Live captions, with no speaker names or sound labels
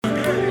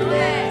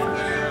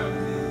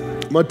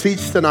I'm going to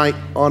teach tonight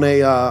on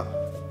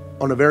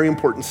a very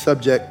important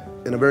subject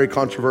and a very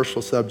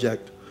controversial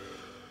subject.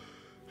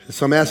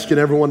 So I'm asking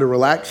everyone to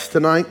relax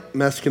tonight.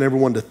 I'm asking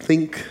everyone to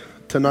think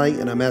tonight,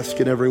 and I'm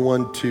asking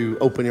everyone to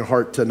open your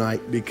heart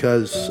tonight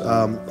because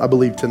I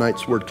believe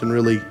tonight's word can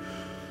really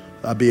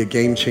be a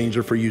game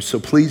changer for you. So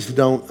please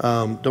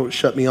don't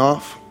shut me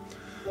off.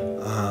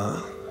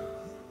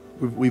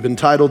 We've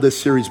entitled this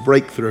series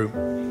Breakthrough,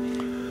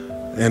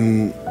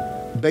 and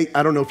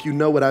I don't know if you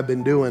know what I've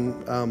been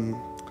doing.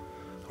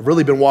 I've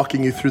really been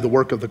walking you through the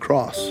work of the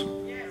cross.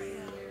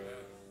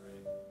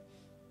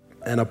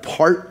 And a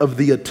part of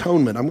the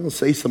atonement, I'm going to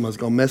say something that's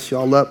going to mess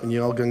y'all up, and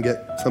y'all going to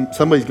get,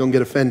 somebody's going to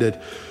get offended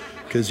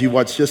because you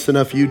watch just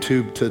enough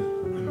YouTube to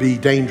be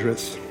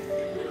dangerous.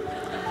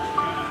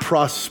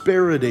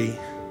 Prosperity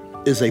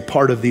is a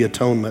part of the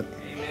atonement.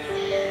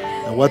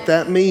 And what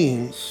that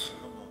means,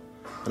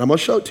 and I'm going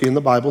to show it to you in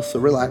the Bible, so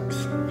relax,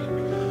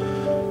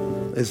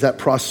 is that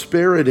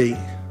prosperity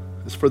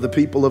is for the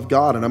people of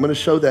God. And I'm going to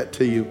show that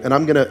to you. And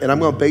I'm going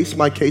to base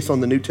my case on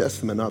the New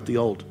Testament, not the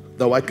Old.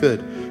 Though I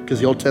could, because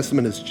the Old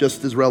Testament is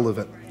just as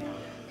relevant.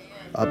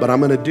 But I'm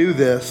going to do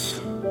this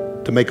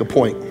to make a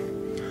point.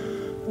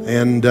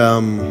 And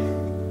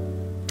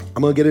I'm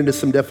going to get into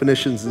some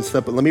definitions and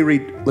stuff. But let me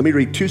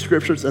read two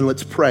scriptures and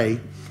let's pray.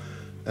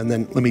 And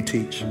then let me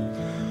teach.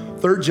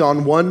 3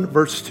 John 1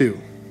 verse 2.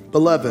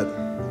 Beloved.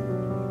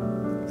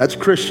 That's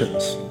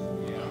Christians.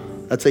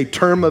 That's a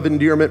term of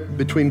endearment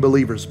between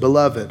believers.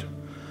 Beloved,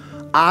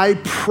 I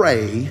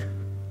pray.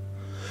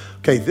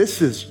 Okay,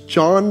 this is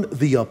John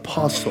the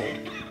Apostle,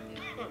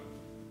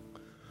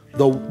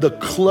 the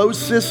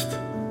closest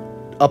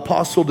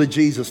apostle to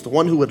Jesus, the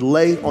one who would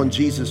lay on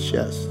Jesus'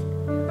 chest.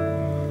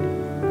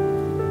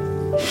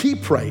 He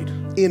prayed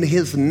in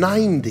his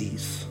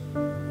 90s,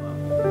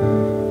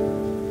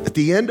 at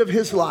the end of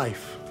his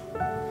life.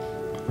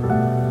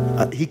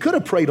 He could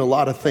have prayed a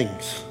lot of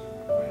things.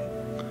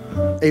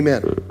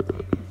 Amen.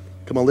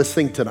 Come on, let's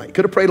sing tonight.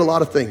 Could have prayed a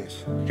lot of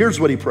things. Here's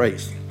what he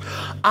prays.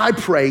 I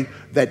pray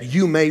that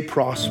you may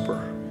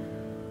prosper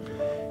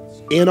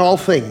in all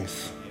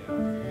things.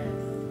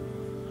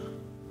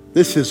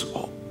 This is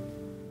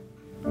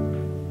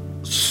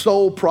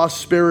soul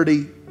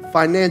prosperity,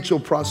 financial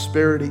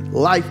prosperity,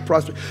 life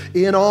prosperity.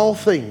 In all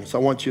things, I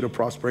want you to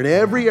prosper in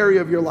every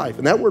area of your life.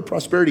 And that word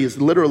prosperity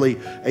is literally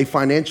a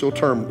financial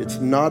term. It's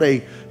not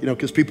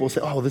because people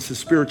say, oh, this is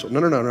spiritual.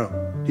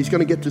 No. He's going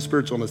to get to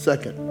spiritual in a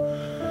second.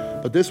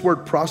 But this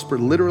word prosper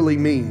literally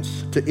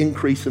means to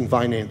increase in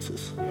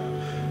finances.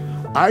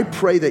 I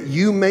pray that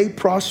you may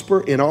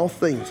prosper in all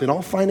things, in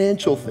all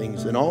financial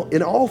things, in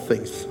all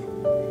things,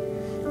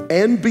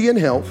 and be in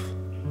health,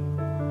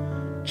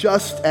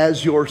 just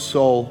as your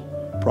soul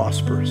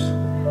prospers.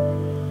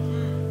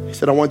 He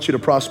said, I want you to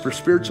prosper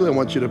spiritually, I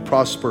want you to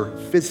prosper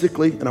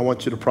physically, and I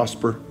want you to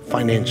prosper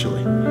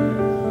financially.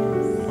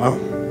 Wow.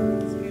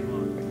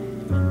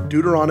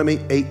 Deuteronomy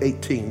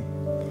 8:18.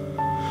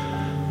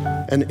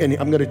 And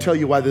I'm going to tell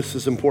you why this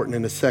is important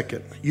in a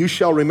second. You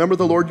shall remember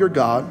the Lord your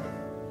God,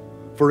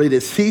 for it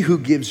is he who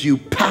gives you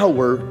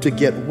power to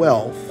get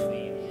wealth.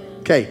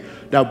 Okay,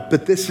 now,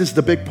 but this is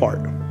the big part.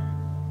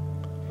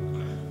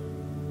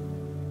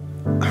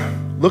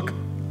 Look,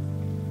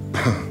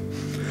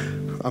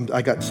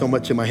 I got so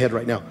much in my head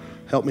right now.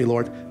 Help me,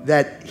 Lord.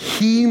 That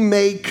he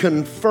may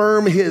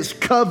confirm his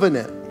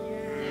covenant.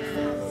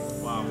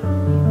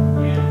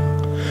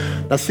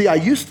 Now, see, I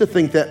used to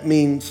think that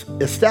means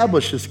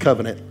establish his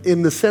covenant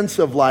in the sense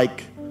of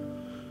like,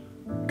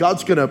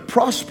 God's going to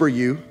prosper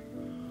you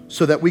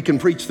so that we can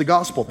preach the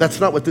gospel. That's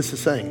not what this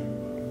is saying.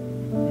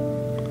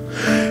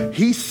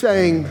 He's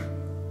saying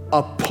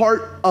a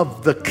part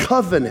of the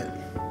covenant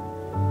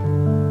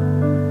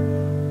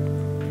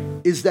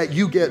is that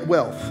you get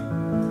wealth.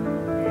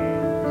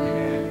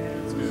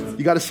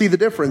 You got to see the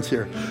difference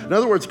here. In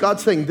other words,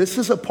 God's saying, this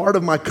is a part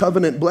of my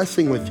covenant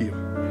blessing with you.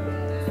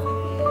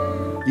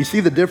 You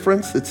see the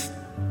difference? It's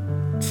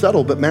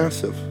subtle but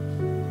massive.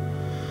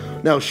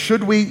 Now,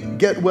 should we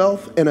get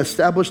wealth and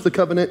establish the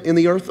covenant in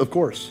the earth? Of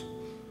course.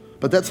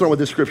 But that's not what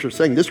this scripture is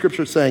saying. This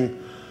scripture is saying,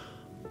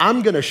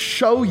 I'm going to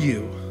show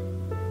you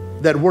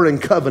that we're in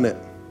covenant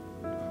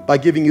by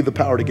giving you the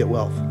power to get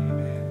wealth.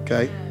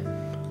 Okay?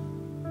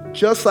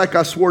 Just like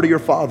I swore to your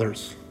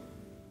fathers,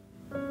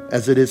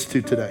 as it is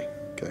to today.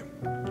 Okay?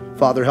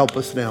 Father, help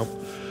us now.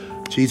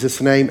 In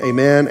Jesus' name,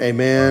 amen,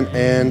 amen,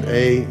 and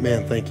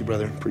amen. Thank you,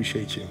 brother.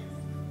 Appreciate you.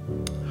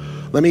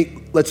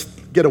 Let's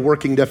get a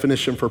working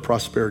definition for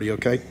prosperity,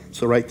 okay?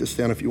 So write this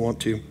down if you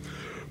want to.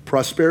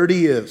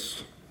 Prosperity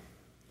is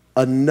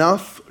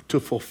enough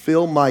to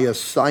fulfill my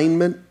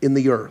assignment in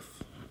the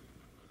earth,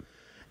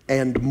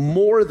 and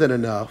more than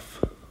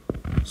enough,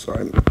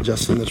 sorry, I'm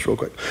adjusting this real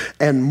quick,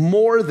 and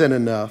more than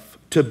enough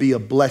to be a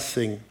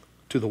blessing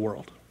to the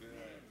world.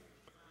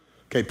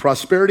 Okay,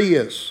 prosperity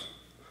is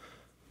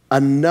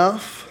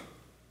enough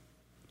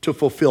to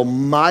fulfill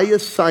my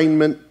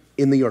assignment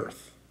in the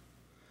earth,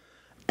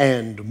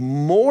 and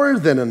more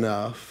than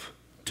enough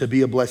to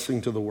be a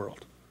blessing to the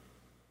world.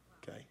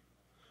 Okay.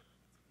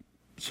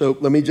 So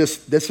let me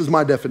this is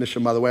my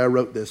definition, by the way, I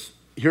wrote this.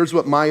 here's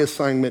what my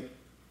assignment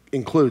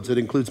includes. It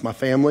includes my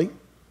family.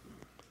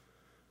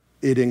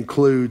 It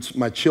includes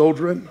my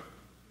children.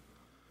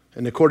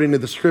 And according to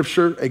the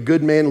scripture, a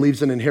good man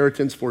leaves an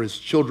inheritance for his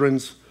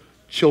children's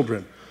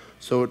children.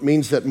 So it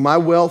means that my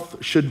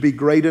wealth should be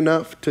great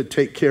enough to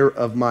take care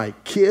of my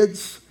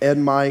kids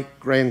and my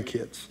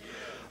grandkids.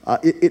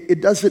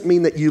 It doesn't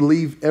mean that you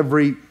leave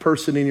every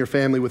person in your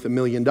family with $1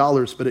 million,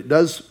 but it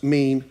does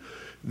mean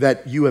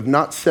that you have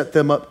not set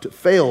them up to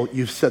fail,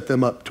 you've set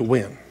them up to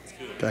win.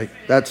 Okay?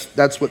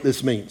 That's what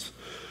this means.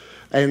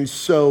 And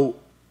so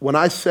when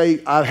I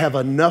say I have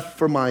enough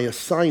for my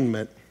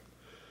assignment,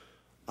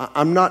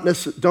 I'm not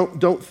necessarily,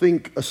 don't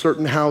think a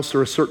certain house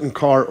or a certain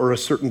car or a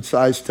certain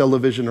size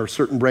television or a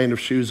certain brand of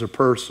shoes or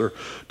purse, or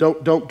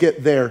don't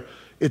get there.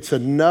 It's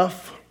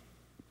enough.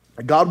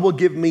 God will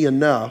give me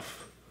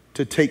enough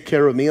to take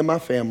care of me and my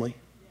family,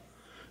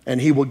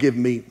 and he will give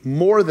me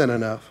more than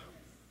enough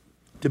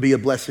to be a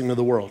blessing to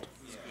the world.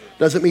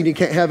 Doesn't mean you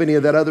can't have any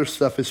of that other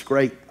stuff. It's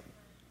great.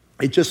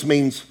 It just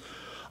means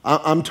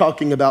I'm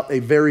talking about a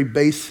very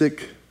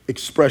basic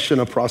expression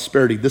of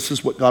prosperity. This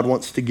is what God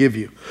wants to give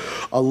you.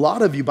 A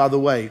lot of you, by the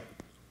way,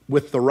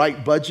 with the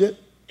right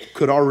budget,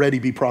 could already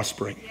be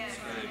prospering.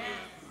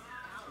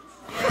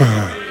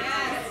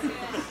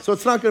 So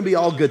it's not going to be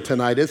all good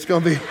tonight. It's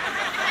going to be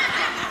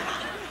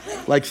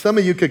like some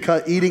of you could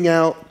cut eating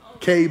out,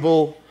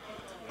 cable.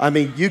 I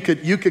mean, you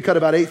could cut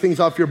about 8 things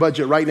off your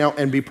budget right now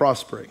and be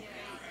prospering.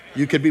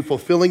 You could be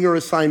fulfilling your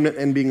assignment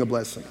and being a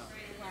blessing.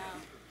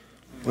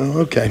 Well,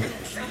 okay.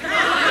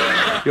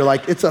 You're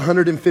like, it's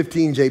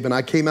 115, Jabin.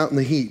 I came out in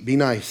the heat. Be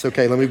nice.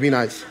 Okay, let me be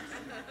nice.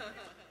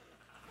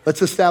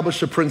 Let's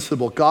establish a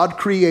principle. God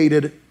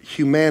created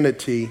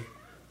humanity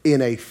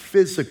in a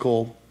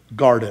physical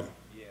garden.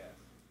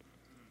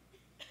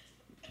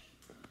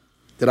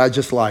 Did I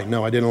just lie?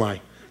 No, I didn't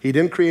lie. He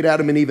didn't create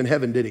Adam and Eve in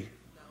heaven, did he?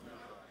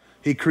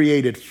 He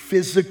created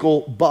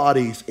physical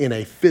bodies in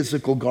a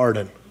physical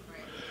garden.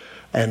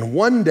 And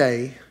one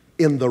day,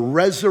 in the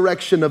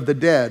resurrection of the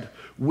dead,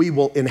 we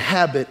will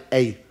inhabit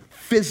a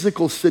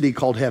physical city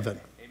called heaven.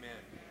 Amen.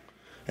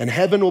 And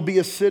heaven will be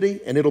a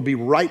city, and it'll be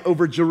right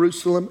over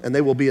Jerusalem, and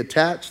they will be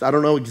attached. I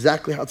don't know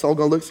exactly how it's all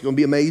going to look. It's going to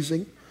be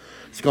amazing.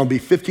 It's going to be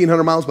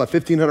 1,500 miles by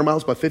 1,500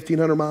 miles by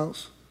 1,500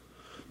 miles.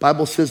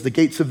 Bible says the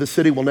gates of the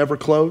city will never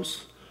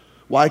close.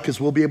 Why?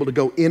 Because we'll be able to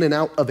go in and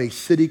out of a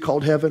city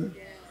called heaven,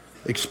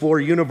 explore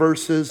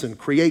universes and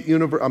create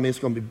universe. I mean, it's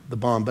going to be the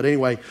bomb. But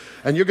anyway,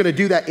 and you're going to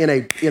do that in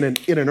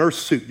an earth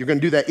suit. You're going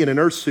to do that in an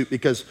earth suit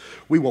because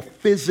we will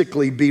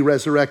physically be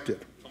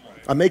resurrected.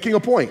 I'm making a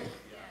point.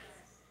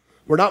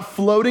 We're not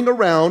floating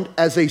around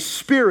as a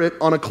spirit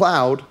on a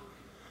cloud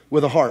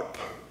with a harp.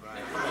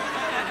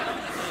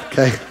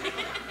 Okay?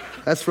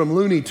 That's from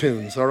Looney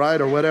Tunes, all right,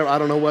 or whatever. I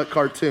don't know what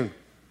cartoon.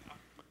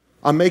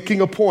 I'm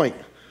making a point.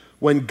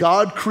 When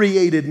God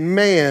created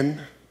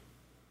man,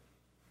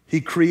 he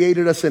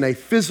created us in a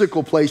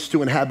physical place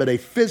to inhabit a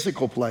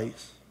physical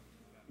place.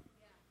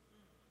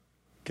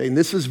 Okay, and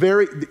this is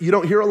you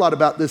don't hear a lot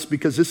about this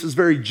because this is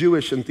very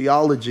Jewish in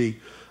theology.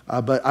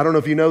 But I don't know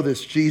if you know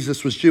this,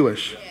 Jesus was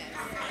Jewish.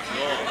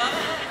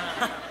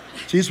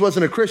 Jesus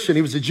wasn't a Christian,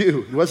 he was a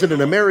Jew. He wasn't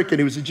an American,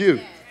 he was a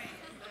Jew.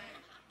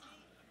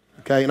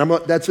 Okay, and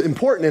that's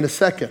important in a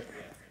second.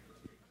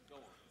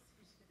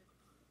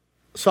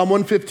 Psalm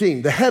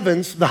 115, the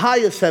heavens, the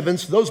highest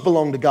heavens, those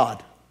belong to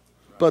God.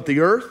 But the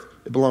earth,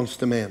 it belongs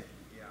to man.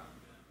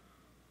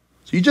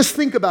 So you just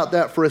think about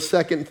that for a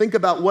second. Think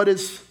about what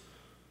is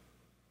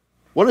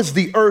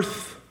the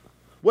earth,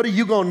 what are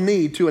you going to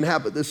need to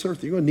inhabit this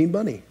earth? You're going to need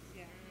money.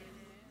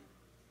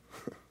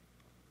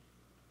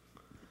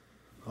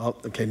 Oh,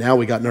 okay, now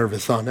we got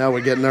nervous, huh? Now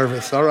we're getting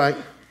nervous. All right.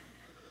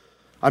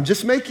 I'm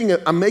making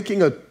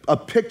a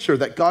picture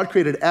that God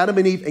created Adam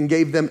and Eve and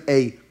gave them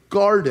a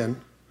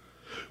garden,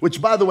 which,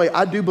 by the way,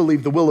 I do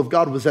believe the will of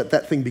God was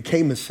that thing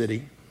became a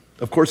city.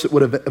 Of course, it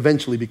would have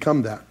eventually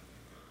become that.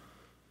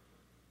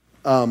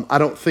 I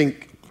don't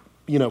think,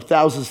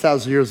 thousands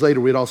of years later,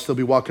 we'd all still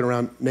be walking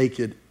around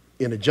naked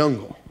in a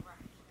jungle.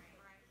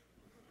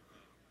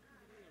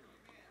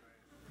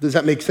 Does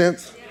that make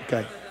sense?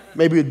 Okay.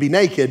 Maybe we'd be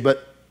naked,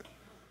 but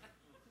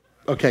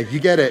okay, you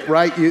get it,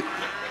 right?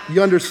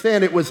 You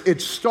understand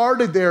it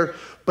started there,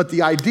 but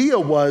the idea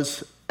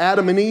was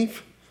Adam and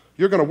Eve,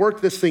 you're going to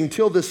work this thing,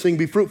 till this thing,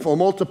 be fruitful and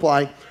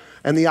multiply.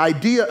 And the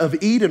idea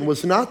of Eden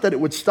was not that it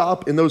would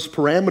stop in those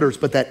parameters,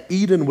 but that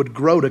Eden would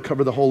grow to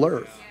cover the whole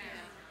earth.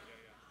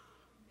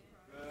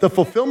 The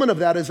fulfillment of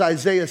that is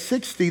Isaiah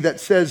 60 that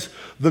says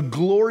the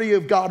glory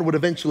of God would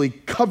eventually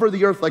cover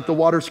the earth like the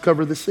waters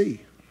cover the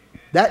sea.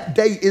 That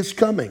day is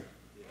coming.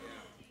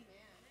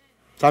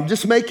 So I'm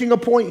just making a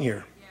point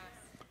here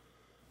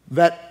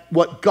that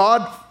what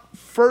God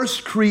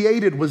first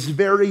created was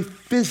very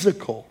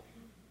physical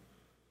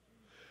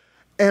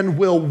and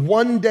will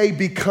one day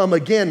become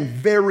again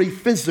very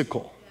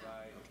physical.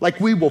 Like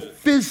we will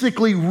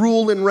physically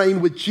rule and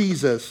reign with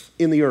Jesus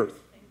in the earth.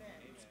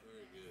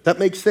 That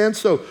makes sense?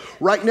 So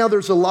right now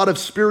there's a lot of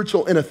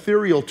spiritual and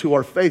ethereal to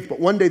our faith, but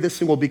one day this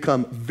thing will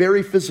become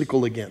very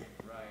physical again.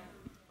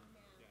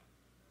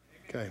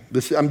 Okay,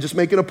 I'm just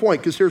making a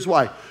point because here's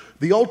why.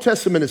 The Old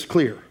Testament is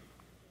clear.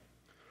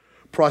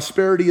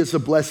 Prosperity is a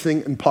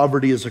blessing and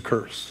poverty is a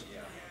curse.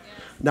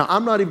 Now,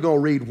 I'm not even going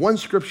to read one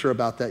scripture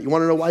about that. You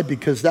want to know why?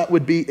 Because that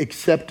would be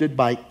accepted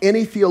by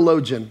any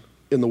theologian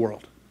in the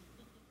world.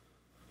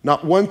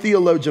 Not one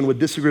theologian would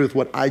disagree with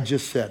what I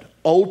just said.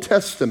 Old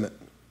Testament,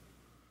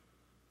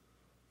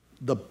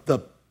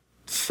 the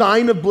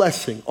sign of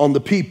blessing on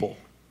the people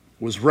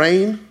was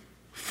rain,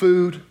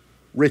 food,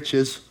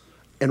 riches,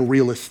 and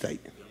real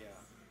estate.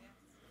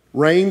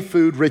 Rain,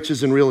 food,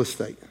 riches, and real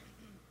estate.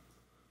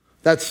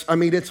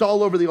 It's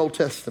all over the Old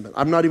Testament.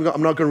 I'm not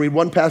going to read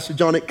one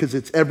passage on it because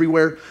it's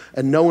everywhere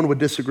and no one would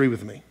disagree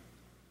with me.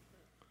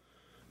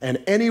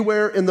 And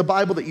anywhere in the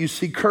Bible that you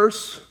see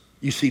curse,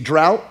 you see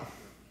drought,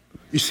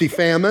 you see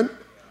famine.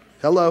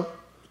 Hello.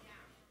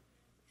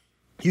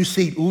 You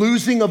see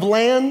losing of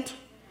land,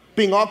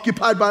 being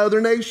occupied by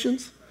other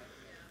nations,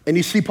 and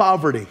you see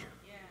poverty.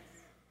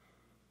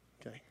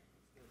 Okay.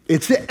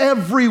 It's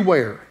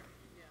everywhere.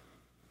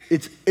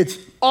 It's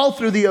all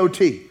through the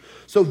OT.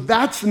 So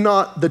that's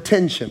not the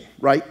tension,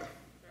 right?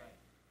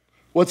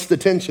 What's the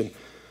tension?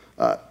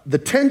 The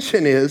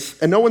tension is,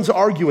 and no one's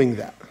arguing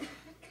that.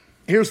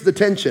 Here's the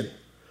tension.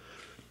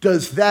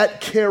 Does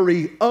that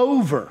carry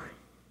over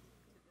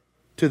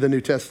to the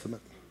New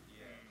Testament?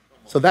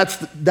 So that's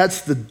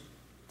the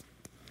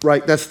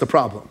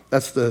problem.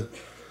 That's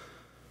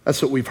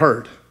what we've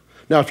heard.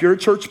 Now, if you're a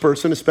church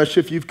person,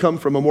 especially if you've come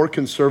from a more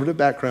conservative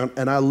background,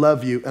 and I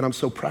love you, and I'm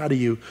so proud of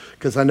you,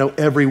 because I know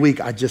every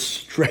week I just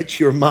stretch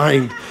your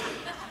mind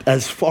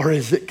as far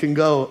as it can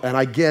go, and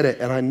I get it,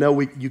 and I know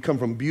you come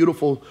from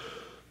beautiful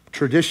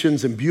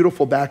traditions and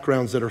beautiful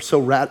backgrounds that are so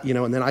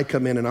and then I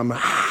come in and I'm,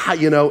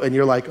 and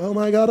you're like, oh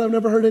my God, I've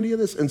never heard any of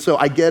this, and so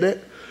I get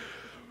it,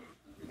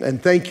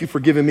 and thank you for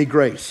giving me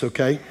grace,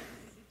 okay?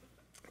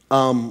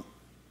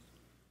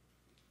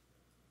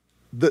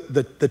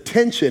 The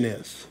tension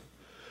is,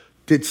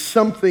 did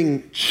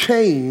something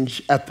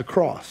change at the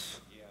cross?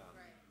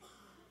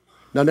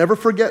 Now, never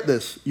forget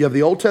this. You have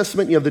the Old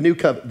Testament, you have the New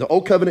Covenant, the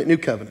Old Covenant, New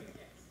Covenant.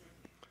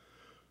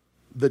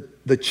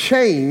 The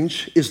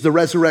change is the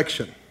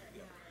resurrection.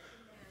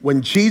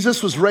 When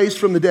Jesus was raised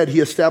from the dead, he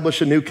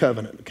established a new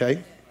covenant,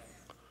 okay?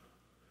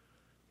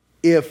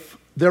 If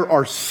there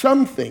are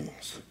some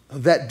things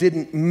that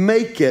didn't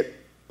make it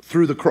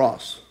through the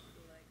cross,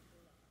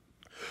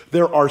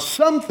 there are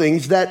some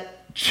things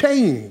that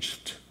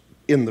changed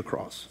in the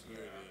cross.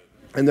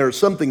 And there are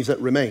some things that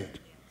remained.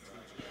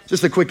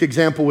 Just a quick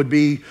example would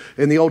be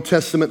in the Old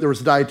Testament, there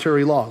was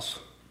dietary laws.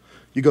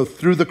 You go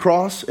through the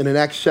cross, and in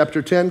Acts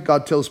chapter 10,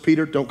 God tells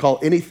Peter, don't call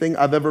anything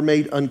I've ever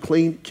made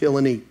unclean, kill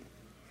and eat.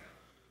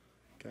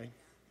 Okay?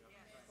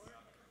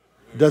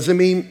 Doesn't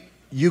mean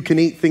you can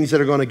eat things that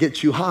are going to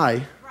get you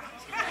high.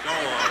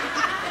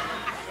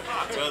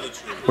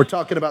 We're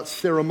talking about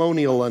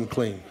ceremonial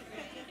unclean.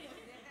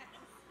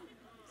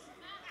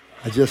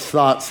 I just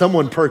thought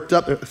someone perked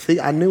up. See,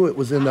 I knew it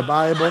was in the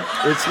Bible.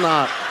 It's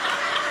not.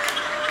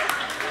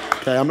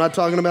 Okay, I'm not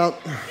talking about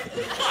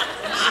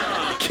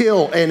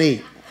kill and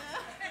eat.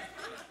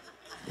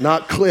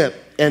 Not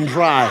clip and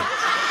dry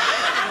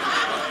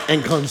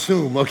and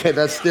consume. Okay,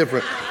 that's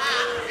different.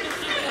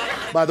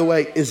 By the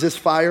way, is this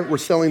fire? We're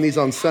selling these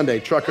on Sunday.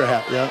 Trucker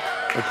hat, yeah?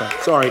 Okay,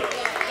 sorry.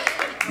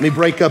 Let me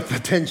break up the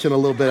tension a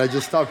little bit. I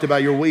just talked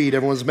about your weed.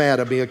 Everyone's mad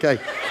at me, okay?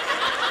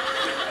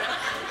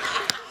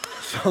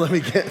 So let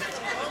me get...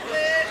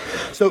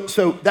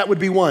 So that would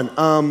be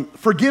one.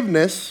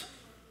 Forgiveness,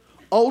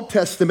 Old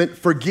Testament,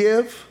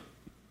 forgive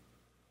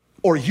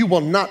or you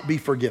will not be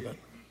forgiven.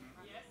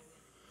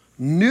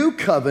 New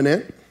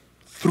covenant,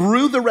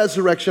 through the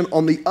resurrection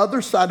on the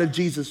other side of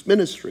Jesus'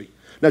 ministry.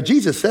 Now,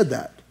 Jesus said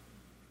that.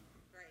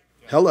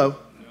 Hello.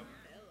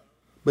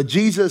 But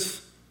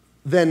Jesus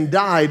then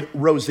died,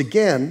 rose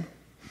again,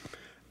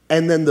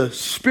 and then the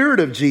Spirit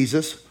of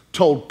Jesus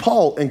told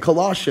Paul in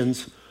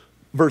Colossians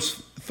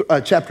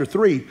chapter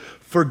 3,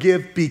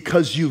 forgive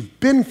because you've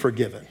been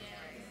forgiven.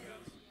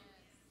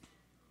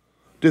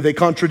 Do they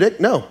contradict?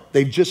 No.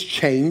 They've just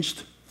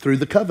changed through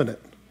the covenant.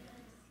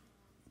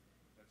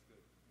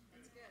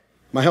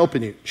 Am I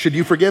helping you? Should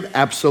you forgive?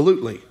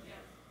 Absolutely.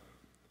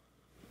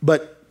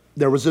 But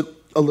there was a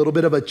little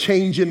bit of a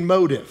change in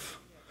motive.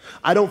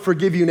 I don't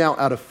forgive you now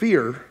out of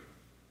fear.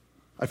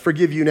 I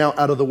forgive you now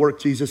out of the work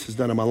Jesus has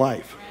done in my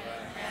life.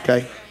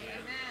 Okay?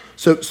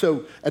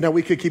 So, and now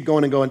we could keep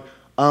going and going.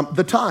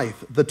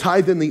 The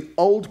tithe in the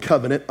old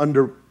covenant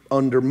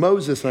under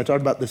Moses, and I talked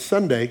about this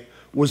Sunday,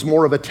 was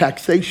more of a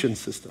taxation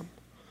system.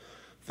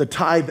 The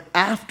tithe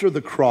after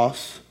the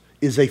cross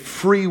is a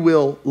free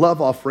will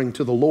love offering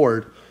to the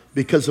Lord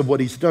because of what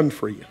he's done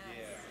for you.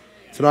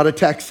 It's not a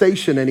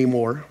taxation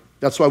anymore.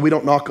 That's why we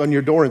don't knock on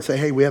your door and say,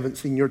 hey, we haven't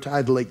seen your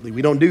tithe lately.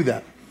 We don't do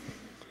that.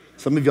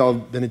 Some of y'all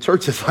have been in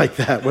churches like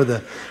that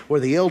where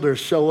the elders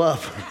show up.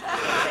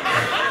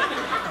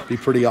 Be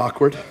pretty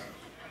awkward.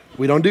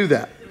 We don't do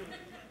that.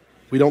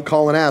 We don't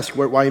call and ask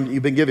why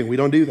you've been giving. We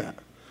don't do that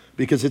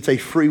because it's a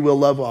free will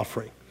love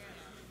offering.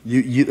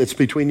 It's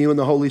between you and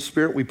the Holy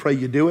Spirit. We pray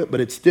you do it,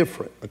 but it's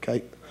different,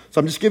 okay? So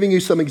I'm just giving you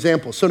some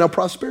examples. So now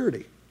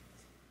prosperity.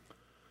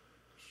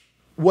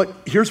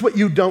 Here's what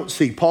you don't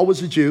see. Paul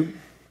was a Jew.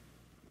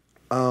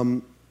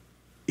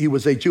 He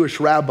was a Jewish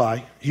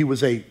rabbi. He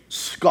was a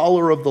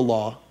scholar of the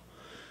law.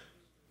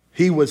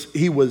 He was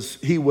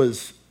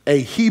a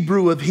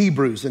Hebrew of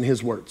Hebrews in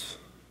his words.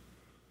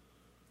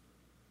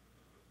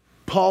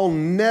 Paul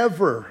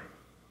never,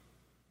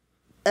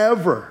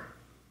 ever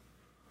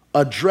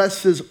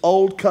addresses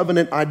old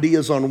covenant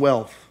ideas on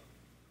wealth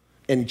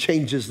and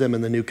changes them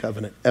in the new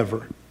covenant,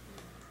 ever.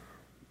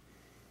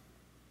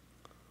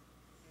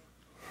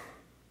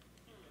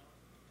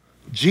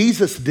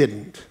 Jesus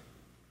didn't.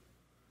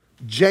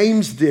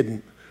 James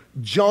didn't.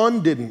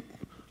 John didn't.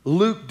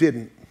 Luke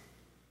didn't.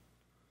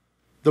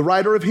 The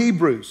writer of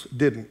Hebrews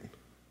didn't.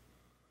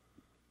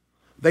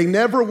 They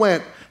never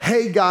went,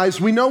 hey guys,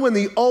 we know in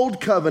the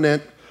old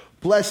covenant,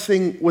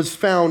 blessing was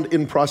found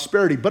in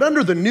prosperity, but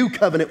under the new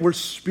covenant, we're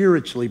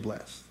spiritually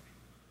blessed.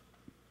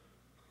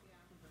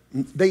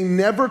 They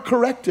never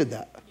corrected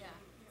that.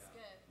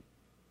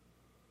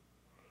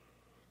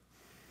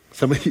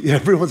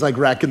 Everyone's like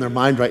racking their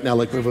mind right now,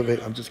 like,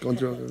 wait, I'm just going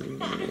through.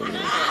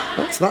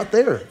 No, it's not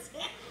there.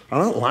 I'm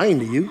not lying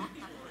to you.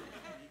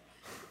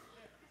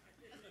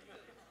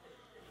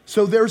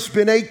 So there's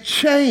been a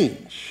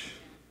change.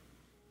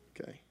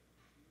 Okay.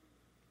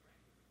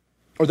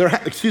 Or there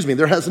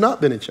has not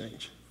been a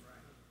change.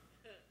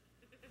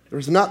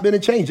 There's not been a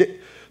change.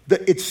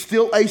 It's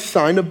still a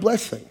sign of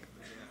blessing.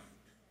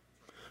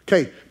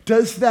 Okay,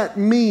 does that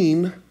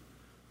mean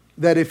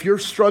that if you're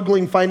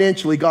struggling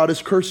financially, God has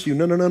cursed you?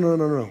 No.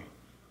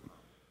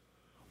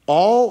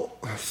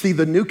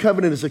 The new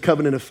covenant is a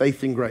covenant of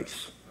faith and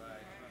grace.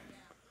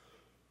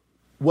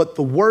 What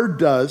the word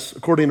does,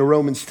 according to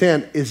Romans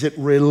 10, is it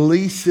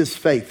releases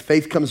faith.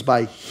 Faith comes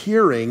by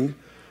hearing,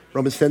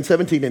 Romans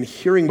 10:17, and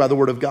hearing by the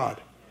word of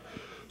God.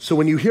 So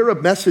when you hear a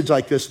message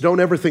like this, don't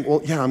ever think,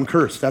 well, yeah, I'm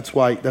cursed. That's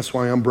why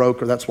I'm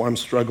broke, or that's why I'm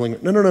struggling.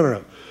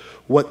 No.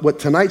 What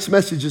tonight's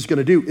message is going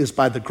to do is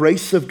by the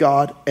grace of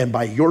God and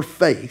by your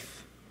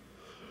faith,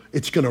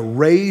 it's going to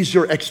raise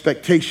your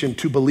expectation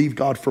to believe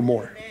God for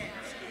more.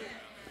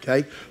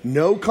 Okay?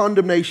 No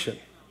condemnation.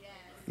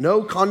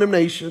 No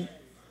condemnation.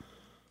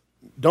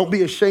 Don't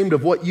be ashamed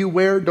of what you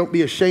wear. Don't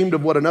be ashamed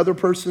of what another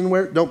person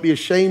wears. Don't be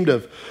ashamed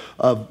of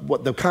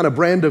what the kind of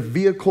brand of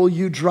vehicle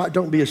you drive.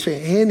 Don't be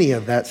ashamed of any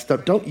of that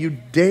stuff. Don't you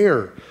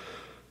dare.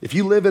 If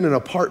you live in an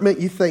apartment,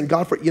 you thank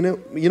God for it. You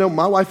know,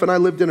 my wife and I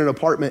lived in an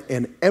apartment,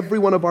 and every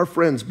one of our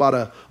friends bought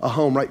a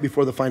home right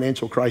before the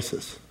financial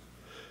crisis.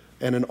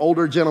 And an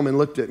older gentleman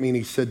looked at me and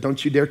he said,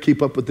 don't you dare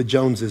keep up with the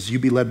Joneses. You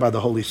be led by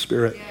the Holy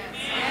Spirit.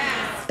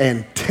 Yes.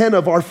 And 10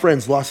 of our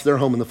friends lost their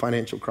home in the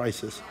financial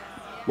crisis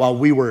while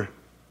we were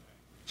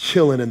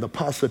chilling in the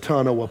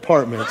Positano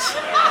apartments.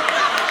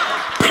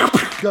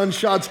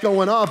 Gunshots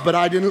going off, but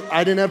I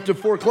didn't have to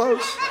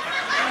foreclose.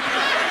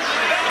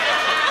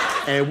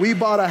 And we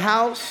bought a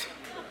house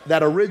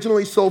that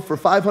originally sold for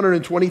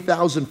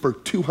 $520,000 for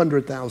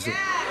 $200,000.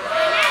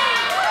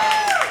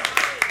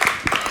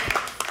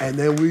 And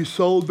then we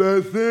sold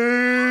that thing.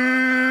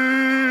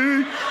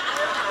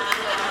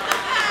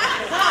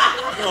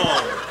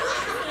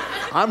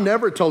 I've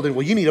never told him,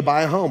 well, you need to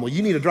buy a home. Well,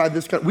 you need to drive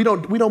this car. We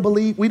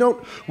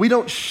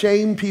don't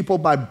shame people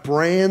by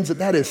brands.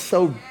 That is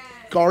so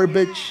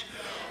garbage.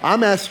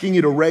 I'm asking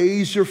you to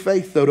raise your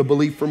faith, though, to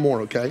believe for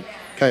more, okay?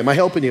 Okay, am I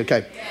helping you?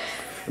 Okay.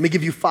 Let me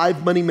give you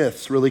 5 money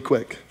myths really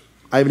quick.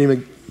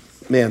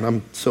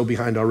 I'm so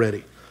behind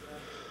already.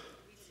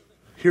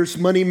 Here's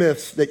money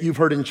myths that you've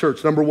heard in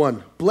church. Number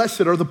 1, blessed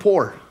are the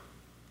poor.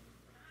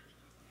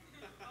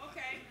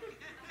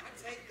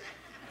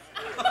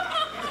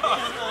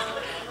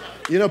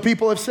 You know,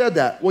 people have said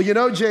that. Well, you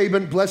know,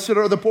 Jabin, blessed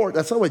are the poor.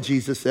 That's not what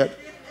Jesus said.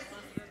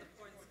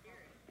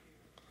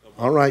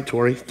 All right,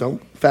 Tori,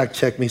 don't fact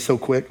check me so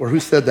quick. Or who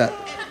said that?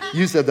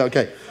 You said that,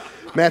 okay.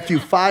 Matthew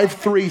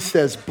 5:3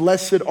 says,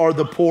 blessed are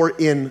the poor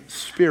in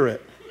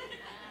spirit.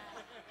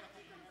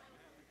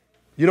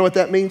 You know what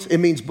that means? It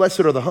means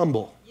blessed are the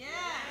humble. Yes.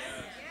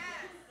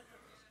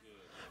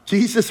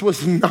 Jesus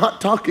was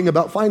not talking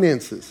about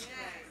finances.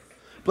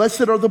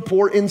 Blessed are the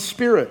poor in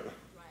spirit.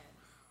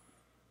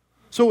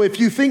 So if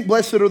you think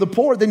blessed are the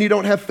poor, then you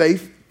don't have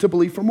faith to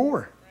believe for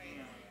more.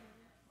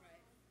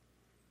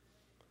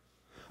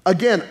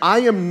 Again,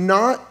 I am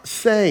not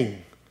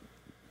saying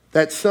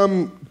that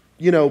some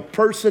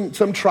person,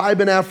 some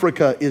tribe in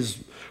Africa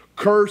is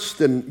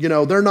cursed and,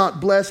 they're not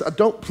blessed.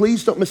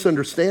 Please don't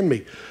misunderstand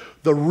me.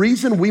 The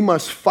reason we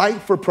must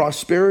fight for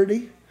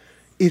prosperity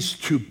is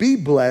to be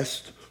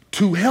blessed,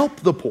 to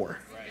help the poor.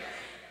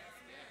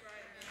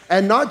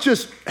 And not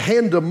just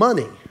hand them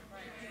money,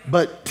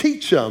 but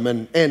teach them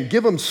and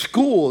give them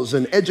schools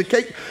and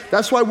educate.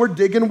 That's why we're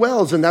digging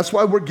wells, and that's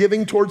why we're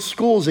giving towards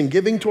schools and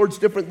giving towards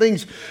different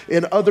things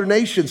in other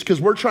nations,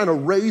 because we're trying to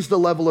raise the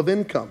level of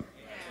income.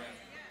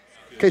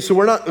 Okay,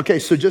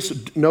 so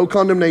just no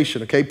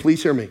condemnation, okay?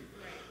 Please hear me.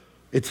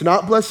 It's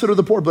not blessed are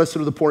the poor, blessed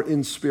are the poor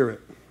in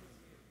spirit.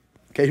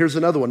 Okay, here's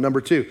another one,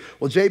 number 2.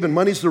 Well, Jabin,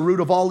 money's the root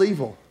of all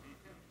evil.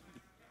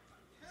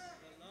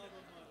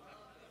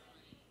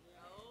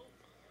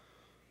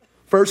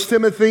 1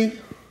 Timothy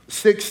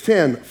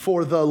 6:10,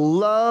 for the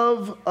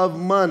love of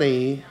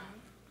money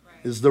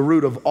is the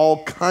root of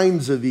all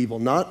kinds of evil.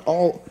 Not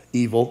all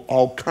evil,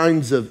 all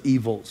kinds of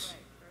evils.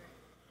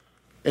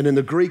 And in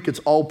the Greek, it's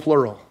all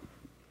plural.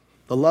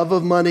 The love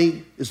of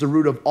money is the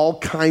root of all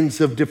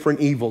kinds of different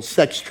evils.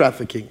 Sex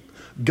trafficking,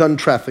 gun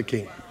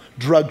trafficking,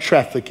 drug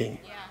trafficking.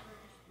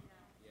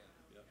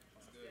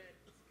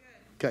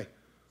 Okay.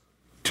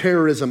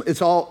 Terrorism,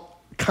 it's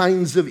all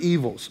kinds of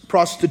evils.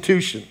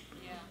 Prostitution.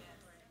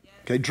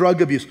 Okay,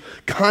 drug abuse,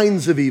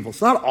 kinds of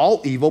evils. Not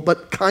all evil,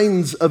 but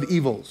kinds of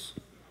evils.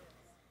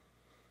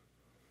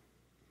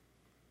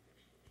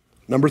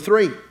 Number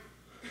 3.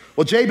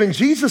 Well, Jabin,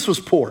 Jesus was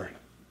poor.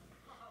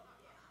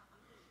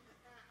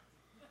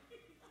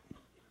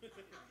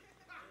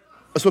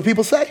 That's what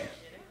people say.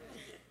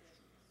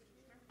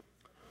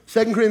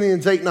 2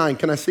 Corinthians 8:9.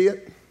 Can I see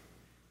it?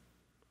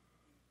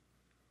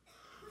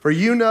 For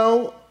you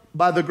know,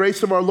 by the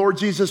grace of our Lord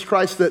Jesus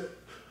Christ, that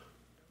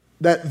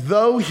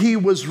though he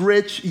was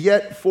rich,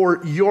 yet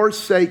for your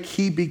sake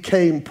he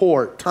became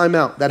poor. Time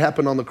out. That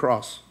happened on the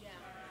cross.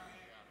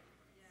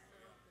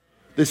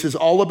 This is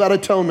all about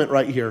atonement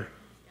right here.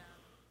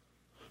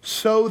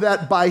 So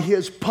that by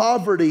his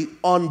poverty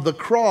on the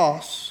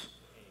cross,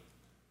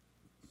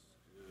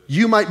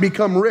 you might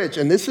become rich.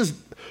 And this is,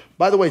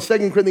 by the way,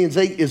 2 Corinthians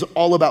 8 is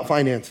all about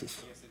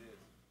finances.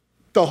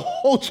 The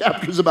whole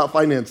chapter is about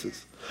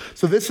finances.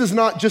 So this is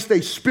not just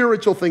a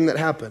spiritual thing that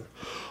happened.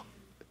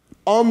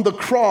 On the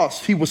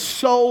cross, he was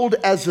sold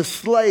as a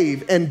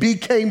slave and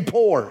became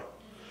poor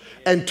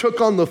and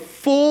took on the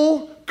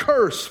full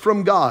curse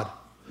from God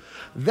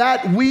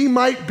that we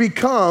might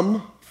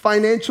become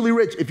financially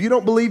rich. If you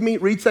don't believe me,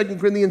 read 2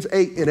 Corinthians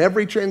 8 in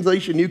every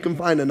translation you can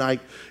find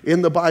tonight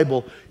in the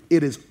Bible.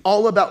 It is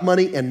all about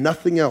money and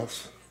nothing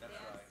else.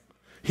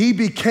 He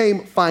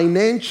became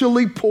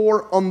financially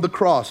poor on the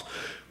cross.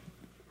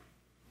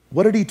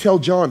 What did he tell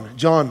John?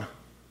 John,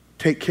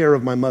 take care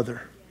of my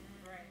mother.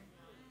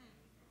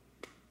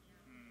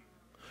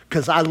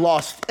 Because I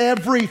lost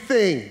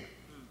everything.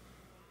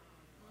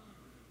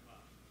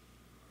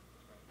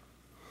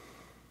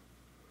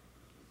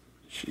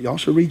 Y'all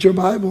should read your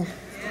Bible.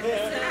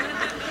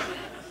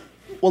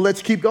 Well,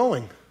 let's keep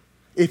going.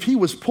 If he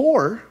was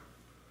poor,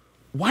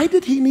 why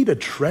did he need a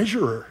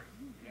treasurer?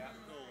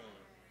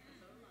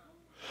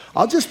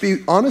 I'll just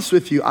be honest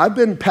with you. I've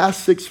been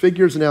past 6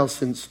 figures now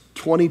since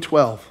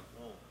 2012,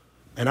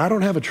 and I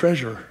don't have a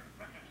treasurer.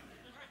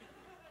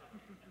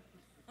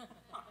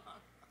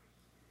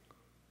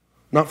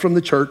 Not from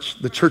the church.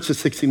 The church is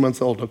 16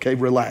 months old, okay?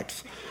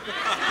 Relax.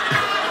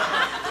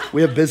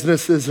 We have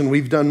businesses and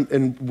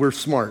we're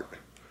smart,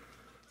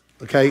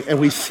 okay? And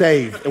we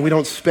save and we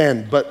don't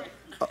spend, but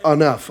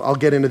enough. I'll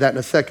get into that in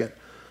a second.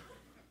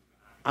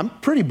 I'm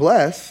pretty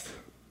blessed.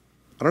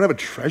 I don't have a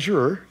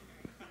treasurer.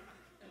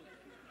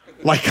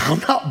 Like, I'm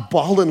not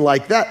balling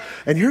like that.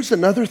 And here's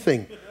another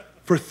thing.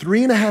 For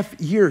 3.5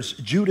 years,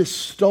 Judas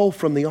stole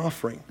from the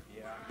offering.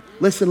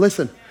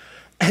 Listen.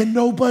 And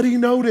nobody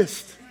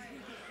noticed.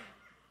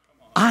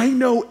 I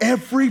know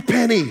every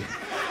penny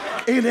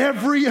in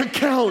every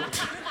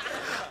account.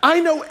 I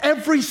know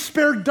every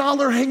spare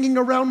dollar hanging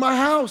around my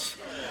house.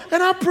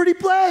 And I'm pretty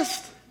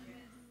blessed.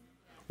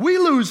 We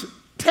lose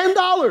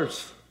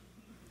 $10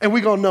 and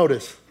we gonna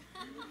notice.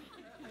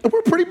 And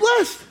we're pretty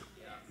blessed.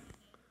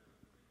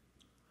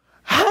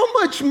 How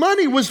much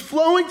money was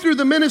flowing through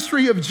the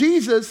ministry of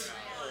Jesus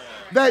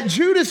that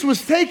Judas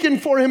was taking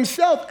for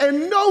himself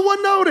and no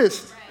one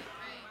noticed?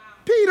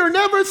 Peter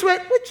never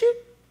went,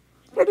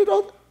 where did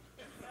all...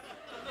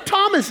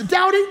 Thomas,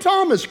 doubting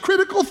Thomas,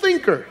 critical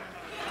thinker.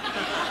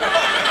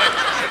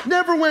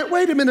 Never went,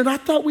 wait a minute, I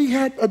thought we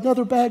had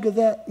another bag of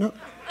that. No.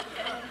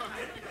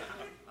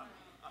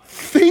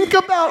 Think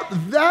about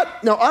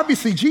that. Now,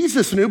 obviously,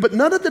 Jesus knew, but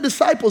none of the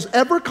disciples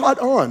ever caught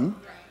on.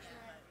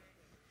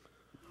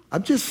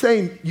 I'm just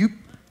saying, you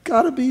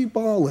gotta be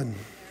balling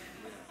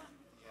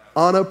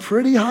on a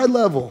pretty high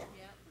level.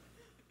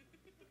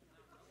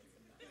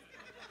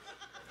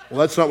 Well,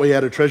 that's not why you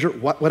had a treasure.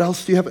 What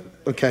else do you have?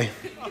 Okay.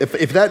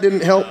 If that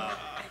didn't help,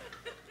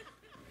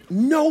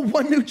 no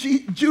one knew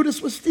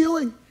Judas was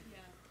stealing.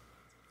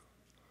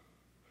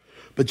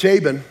 But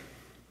Jabin,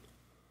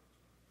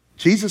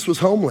 Jesus was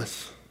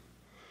homeless.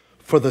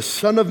 For the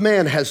Son of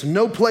Man has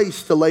no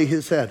place to lay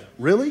his head.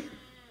 Really?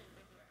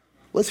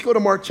 Let's go to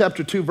Mark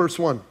chapter 2, verse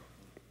 1.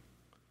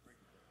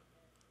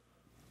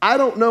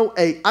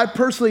 I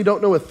personally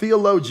don't know a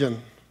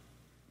theologian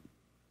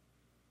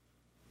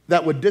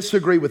that would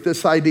disagree with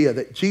this idea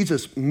that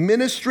Jesus'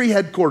 ministry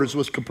headquarters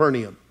was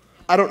Capernaum.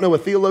 I don't know a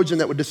theologian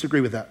that would disagree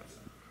with that.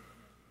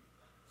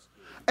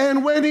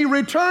 And when he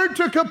returned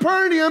to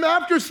Capernaum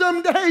after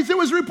some days, it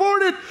was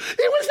reported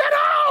he was at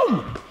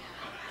home.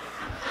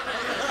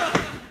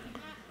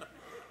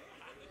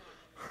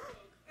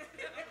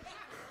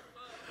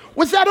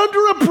 Was that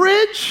under a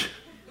bridge?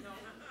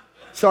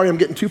 Sorry, I'm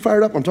getting too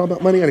fired up. I'm talking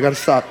about money and I gotta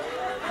stop.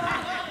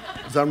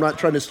 Because I'm not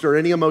trying to stir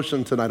any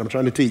emotion tonight. I'm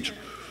trying to teach.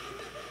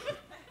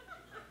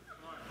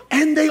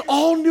 And they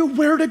all knew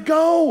where to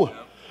go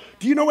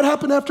Do you know what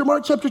happened after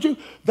Mark chapter 2?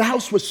 The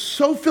house was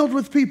so filled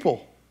with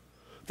people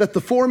that the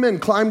 4 men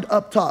climbed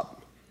up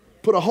top,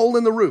 put a hole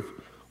in the roof.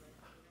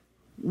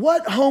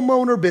 What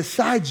homeowner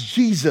besides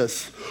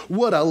Jesus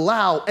would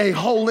allow a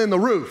hole in the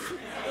roof?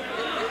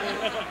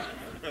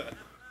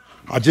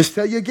 I'll just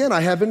tell you again,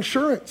 I have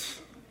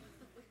insurance.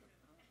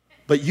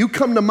 But you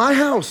come to my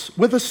house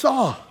with a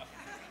saw,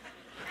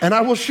 and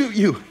I will shoot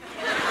you.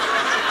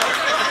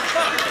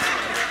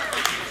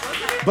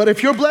 But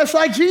if you're blessed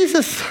like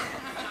Jesus,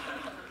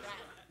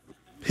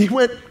 he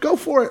went, go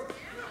for it.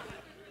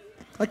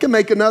 I can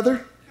make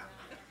another.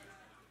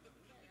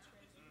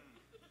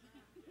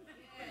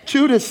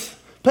 Judas,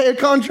 pay a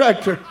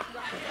contractor.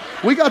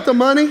 We got the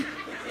money.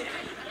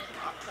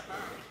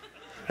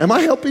 Am I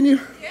helping you?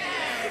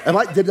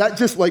 Did that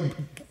just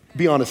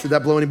be honest, did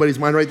that blow anybody's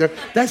mind right there?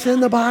 That's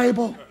in the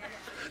Bible.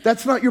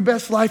 That's not Your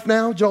Best Life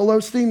Now, Joel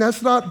Osteen.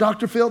 That's not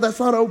Dr. Phil. That's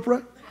not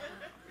Oprah.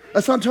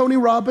 That's not Tony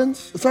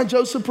Robbins. It's not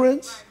Joseph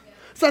Prince.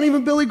 It's not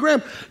even Billy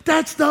Graham.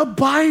 That's the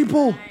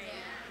Bible.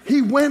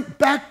 He went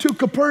back to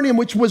Capernaum,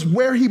 which was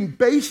where he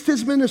based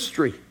his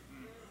ministry.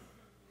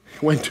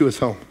 He went to his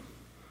home.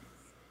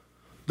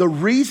 The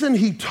reason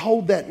he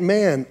told that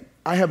man,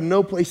 I have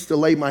no place to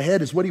lay my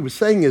head, is what he was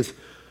saying is,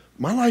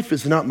 my life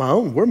is not my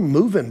own. We're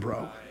moving,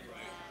 bro.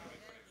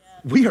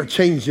 We are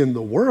changing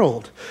the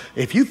world.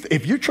 If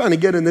you're trying to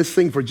get in this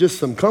thing for just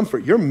some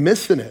comfort, you're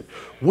missing it.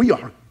 We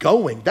are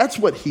going. That's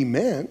what he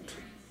meant.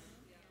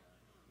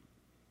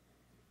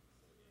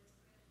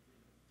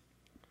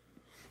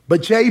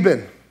 But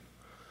Jabin,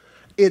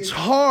 it's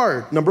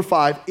hard, number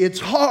 5, it's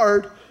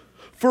hard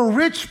for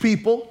rich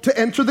people to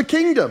enter the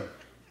kingdom.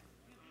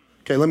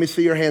 Okay, let me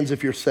see your hands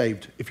if you're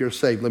saved. If you're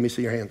saved, let me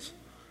see your hands.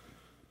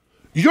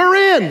 You're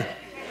in.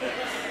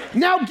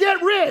 Now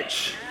get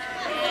rich.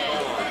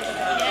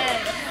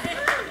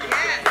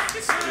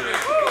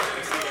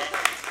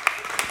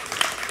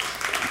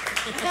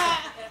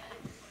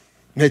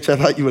 Mitch, I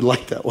thought you would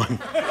like that one.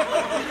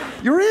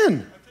 You're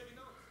in.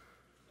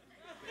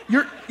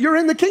 You're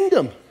in the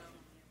kingdom.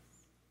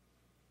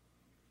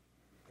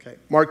 Okay,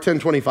 Mark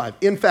 10:25.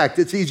 In fact,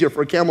 it's easier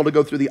for a camel to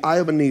go through the eye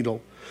of a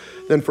needle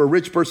than for a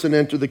rich person to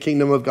enter the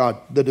kingdom of God.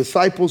 The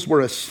disciples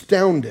were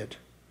astounded.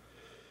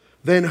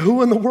 Then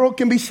who in the world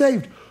can be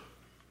saved?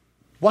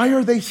 Why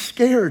are they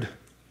scared?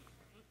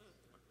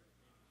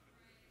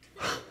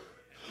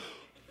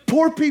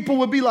 Poor people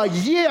would be like,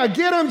 yeah,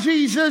 get him,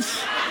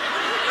 Jesus.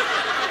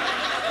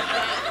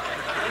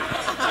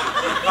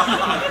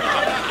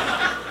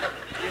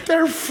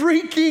 They're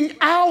freaking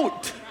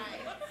out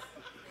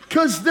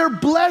because they're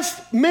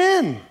blessed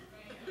men.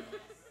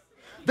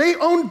 They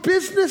own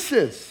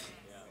businesses.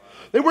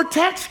 They were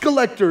tax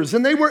collectors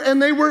and they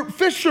were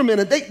fishermen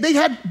and they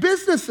had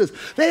businesses.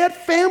 They had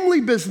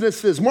family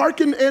businesses.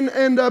 Mark and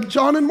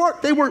John and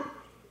Mark, they had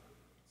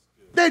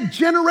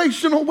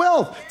generational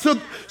wealth.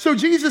 So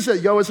Jesus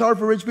said, yo, it's hard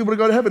for rich people to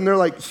go to heaven. They're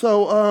like,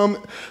 so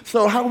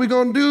how are we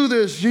going to do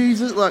this,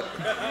 Jesus? Like,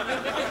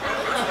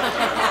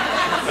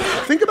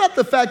 think about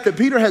the fact that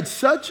Peter had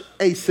such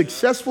a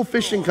successful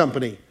fishing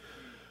company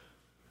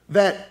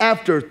that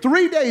after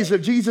 3 days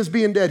of Jesus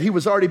being dead, he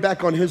was already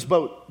back on his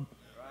boat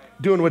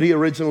doing what he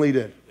originally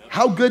did.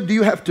 How good do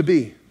you have to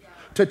be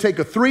to take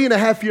a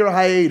 3.5-year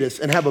hiatus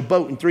and have a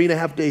boat in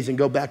 3.5 days and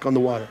go back on the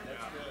water?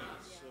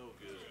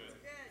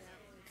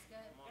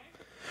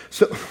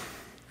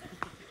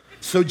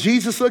 So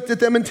Jesus looked at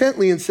them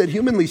intently and said,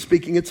 humanly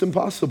speaking, it's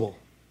impossible.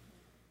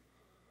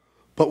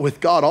 But with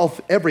God,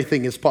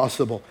 everything is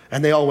possible.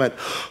 And they all went,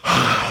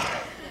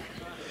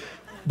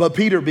 but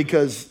Peter,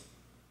 because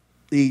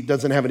he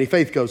doesn't have any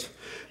faith, goes,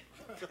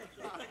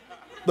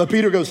 but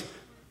Peter goes,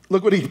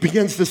 look what he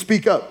begins to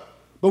speak up.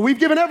 But we've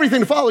given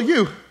everything to follow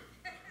you.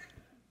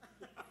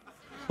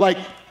 Like,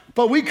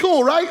 but we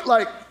cool, right?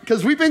 Like,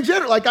 because we've been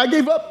generous. Like, I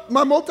gave up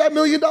my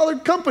multi-million-dollar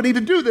company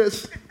to do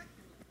this.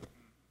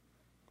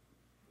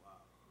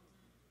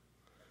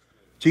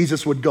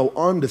 Jesus would go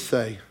on to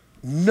say,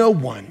 no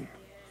one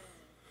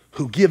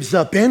who gives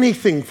up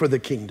anything for the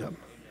kingdom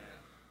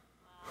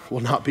will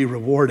not be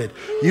rewarded.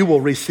 You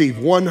will receive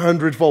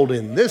 100-fold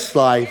in this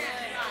life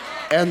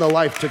and the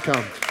life to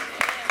come.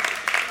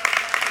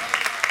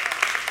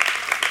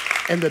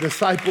 And the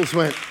disciples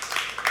went,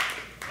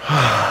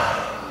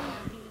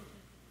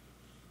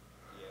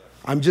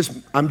 I'm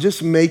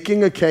just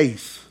making a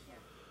case,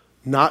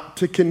 not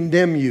to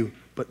condemn you,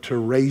 but to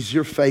raise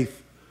your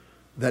faith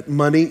that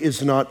money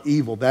is not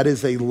evil. That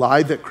is a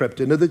lie that crept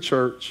into the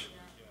church.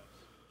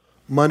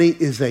 Money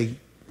is a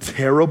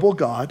terrible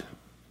God.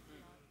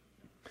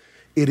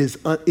 It is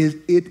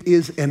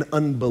an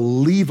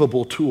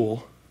unbelievable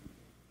tool.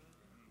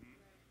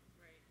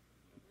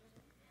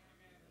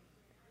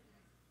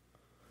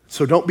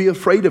 So don't be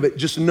afraid of it.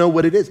 Just know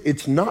what it is.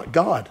 It's not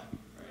God.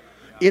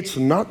 It's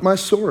not my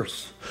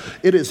source.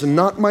 It is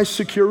not my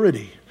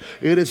security.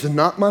 It is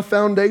not my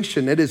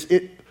foundation.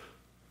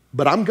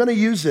 But I'm going to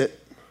use it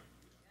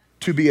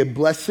to be a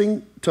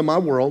blessing to my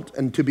world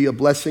and to be a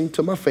blessing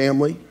to my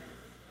family,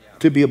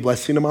 to be a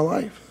blessing to my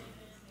life.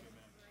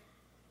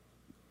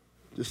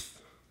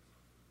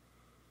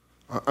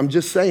 I'm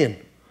just saying.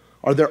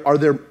 Are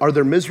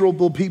there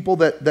miserable people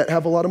that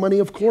have a lot of money?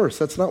 Of course.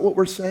 That's not what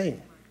we're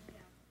saying.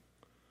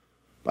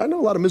 But I know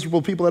a lot of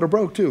miserable people that are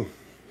broke too.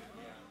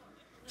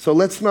 So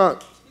let's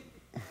not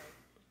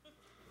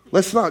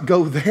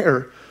go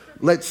there.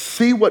 Let's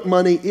see what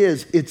money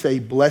is. It's a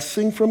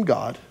blessing from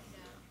God.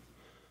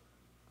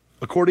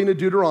 According to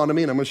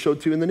Deuteronomy, and I'm going to show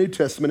it to you in the New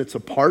Testament, it's a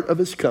part of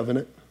his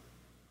covenant.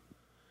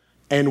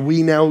 And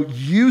we now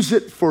use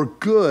it for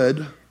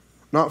good,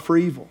 not for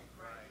evil.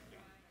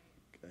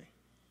 Okay.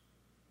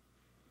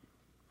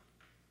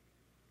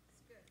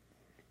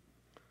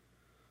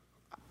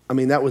 I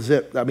mean, that was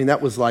it. I mean,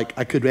 that was like,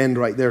 I could end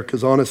right there,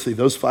 because honestly,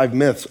 those 5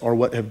 myths are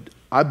what have,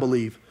 I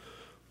believe,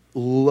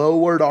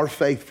 lowered our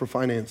faith for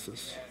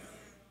finances.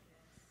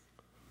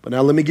 But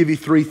now let me give you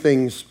 3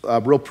 things,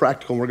 real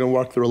practical. We're going to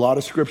walk through a lot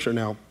of scripture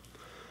now.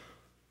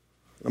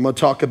 I'm going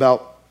to talk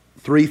about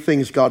 3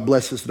 things God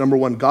blesses. Number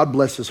 1, God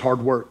blesses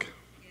hard work.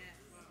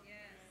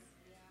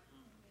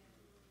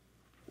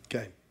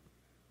 Okay.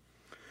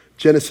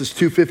 Genesis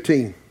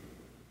 2:15.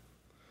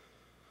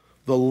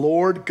 The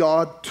Lord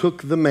God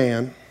took the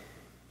man.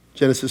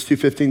 Genesis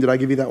 2:15, did I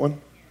give you that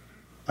one?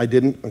 I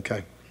didn't?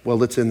 Okay.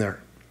 Well, it's in there.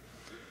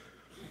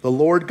 The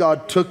Lord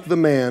God took the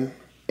man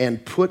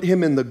and put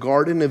him in the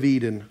Garden of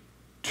Eden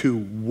to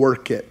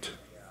work it.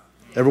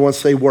 Everyone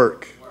say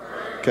work.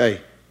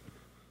 Okay.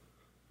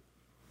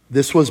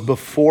 This was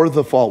before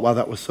the fall. Wow,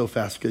 that was so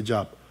fast. Good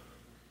job.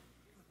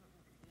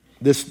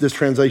 This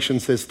translation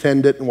says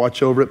tend it and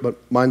watch over it, but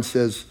mine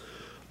says,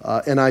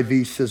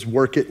 NIV says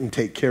work it and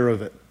take care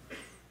of it.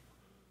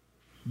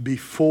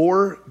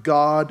 Before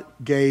God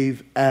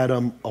gave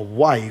Adam a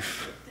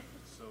wife,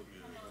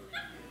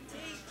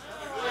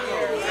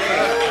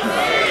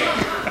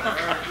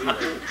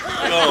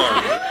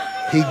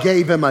 he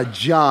gave him a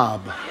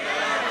job.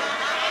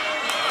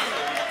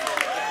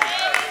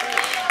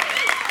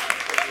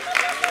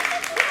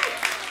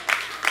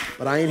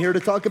 But I ain't here to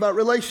talk about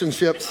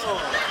relationships.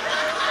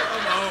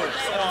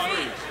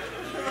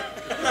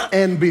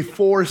 And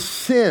before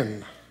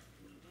sin,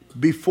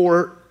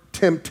 before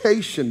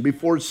temptation,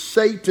 before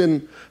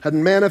Satan had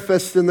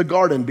manifested in the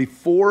garden,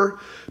 before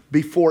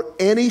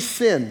any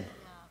sin,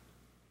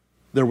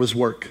 there was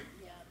work.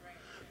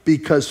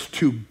 Because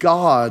to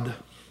God,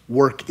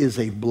 work is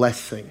a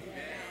blessing.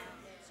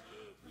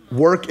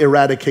 Work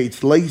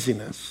eradicates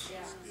laziness.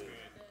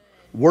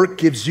 Work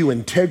gives you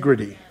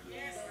integrity.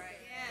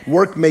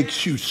 Work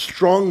makes you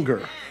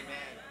stronger.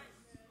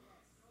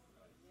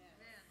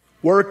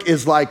 Work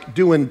is like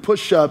doing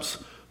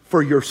push-ups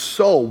for your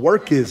soul.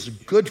 Work is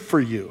good for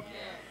you.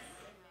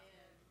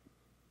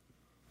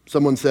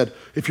 Someone said,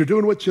 if you're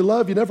doing what you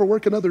love, you never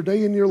work another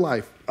day in your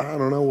life. I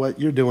don't know what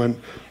you're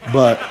doing,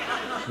 but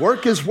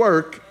work is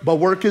work, but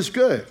work is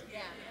good.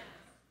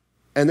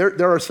 And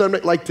there are some,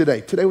 like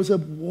today. Today was a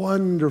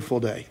wonderful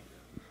day.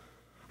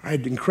 I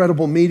had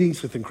incredible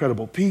meetings with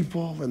incredible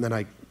people, and then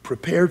I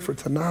prepared for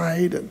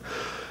tonight, and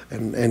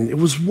it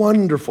was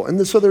wonderful.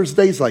 And so there's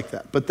days like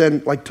that. But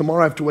then, like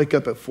tomorrow, I have to wake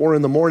up at 4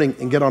 a.m.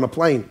 and get on a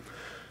plane.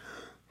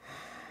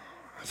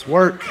 It's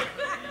work.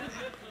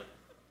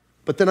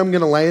 But then I'm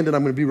going to land, and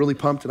I'm going to be really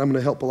pumped, and I'm going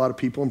to help a lot of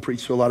people and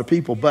preach to a lot of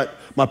people. But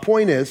my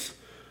point is,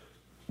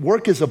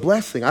 work is a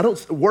blessing. I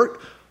don't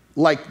work,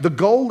 like the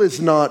goal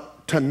is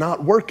not to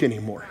not work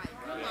anymore.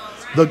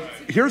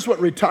 Here's what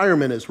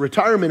retirement is.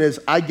 Retirement is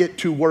I get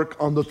to work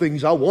on the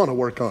things I want to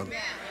work on.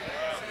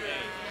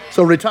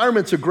 So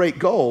retirement's a great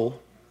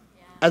goal,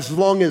 as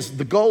long as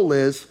the goal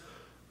is,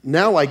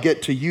 now I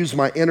get to use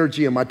my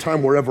energy and my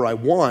time wherever I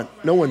want.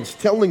 No one's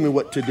telling me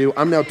what to do.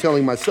 I'm now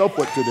telling myself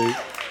what to do.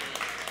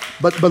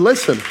 But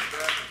listen,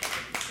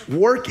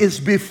 work is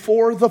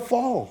before the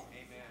fall.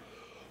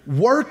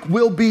 Work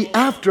will be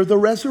after the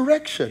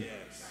resurrection.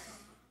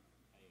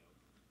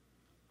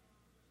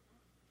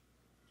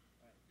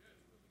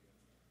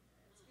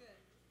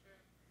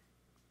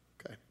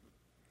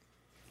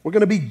 We're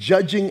going to be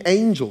judging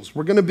angels.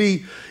 We're going to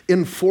be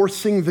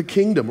enforcing the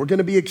kingdom. We're going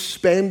to be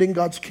expanding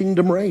God's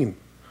kingdom reign.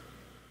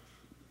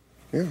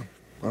 Yeah,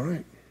 all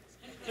right.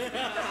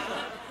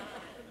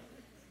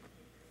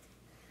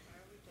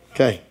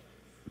 Okay.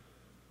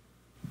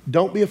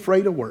 Don't be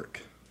afraid of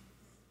work.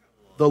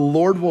 The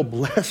Lord will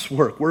bless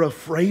work. We're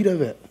afraid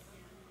of it.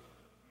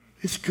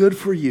 It's good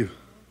for you.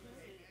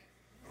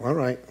 All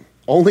right.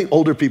 Only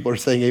older people are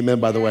saying amen,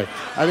 by the way.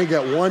 I didn't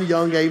get one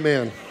young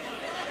amen.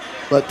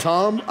 But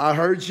Tom, I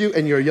heard you,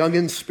 and you're young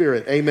in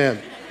spirit.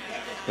 Amen.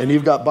 And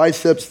you've got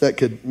biceps that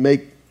could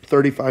make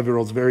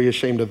 35-year-olds very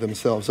ashamed of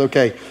themselves.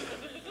 Okay.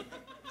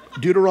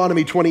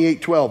 Deuteronomy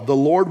 28:12. The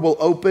Lord will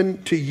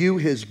open to you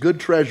his good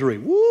treasury.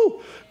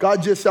 Woo!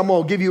 God just, I'm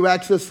going to give you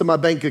access to my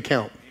bank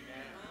account.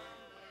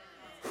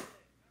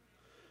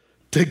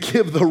 To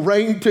give the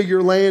rain to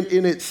your land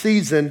in its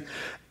season.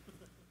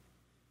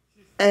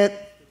 And,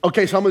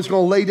 okay, so I'm just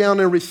going to lay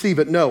down and receive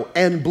it. No.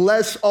 And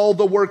bless all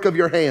the work of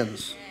your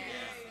hands.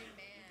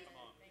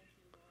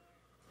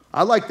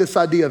 I like this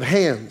idea of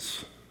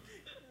hands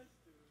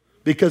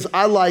because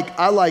I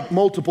like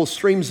multiple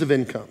streams of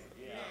income.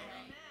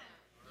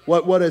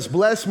 What has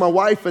blessed my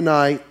wife and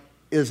I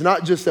is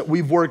not just that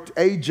we've worked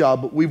a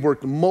job, but we've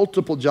worked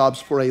multiple jobs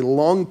for a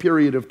long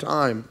period of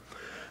time.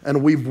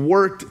 And we've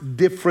worked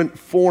different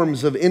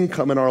forms of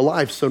income in our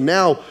life. So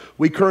now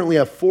we currently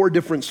have 4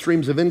 different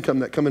streams of income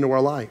that come into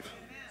our life.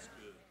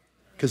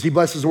 Because he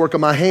blesses the work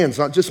of my hands,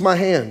 not just my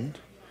hand,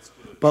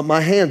 but my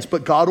hands.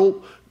 But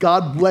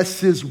God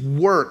blesses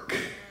work.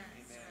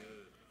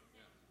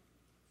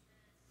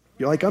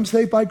 You're like, I'm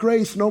saved by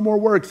grace, no more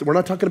works. We're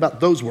not talking about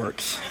those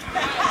works.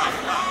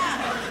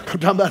 I'm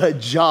talking about a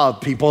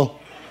job, people.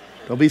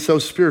 Don't be so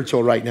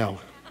spiritual right now.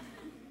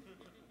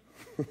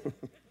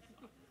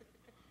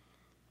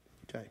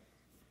 Okay.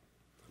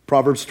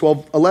 Proverbs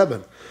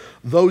 12:11.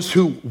 Those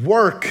who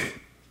work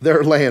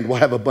their land will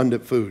have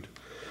abundant food.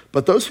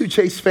 But those who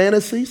chase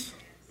fantasies,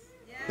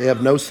 they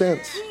have no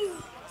sense.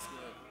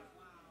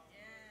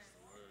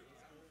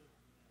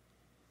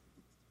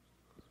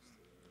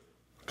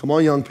 Come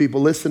on, young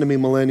people, listen to me,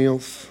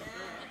 millennials.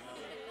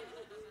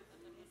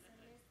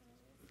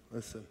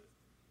 Listen.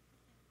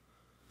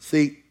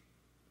 See,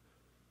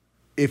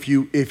 if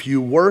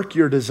you work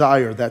your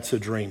desire, that's a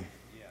dream.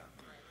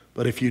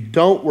 But if you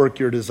don't work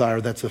your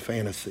desire, that's a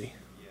fantasy.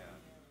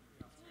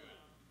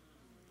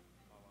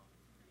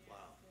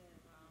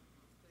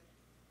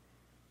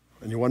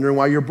 And you're wondering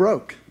why you're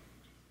broke.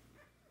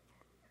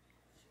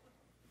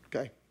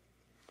 Okay.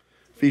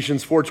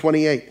 Ephesians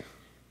 4:28.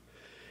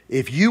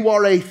 If you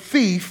are a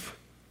thief,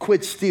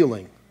 quit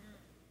stealing.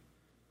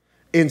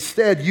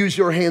 Instead, use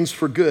your hands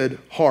for good,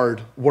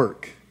 hard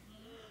work.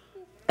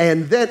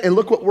 And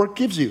look what work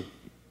gives you.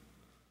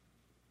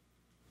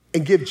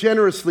 And give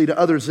generously to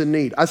others in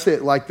need. I say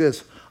it like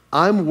this: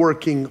 I'm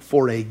working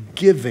for a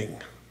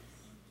giving,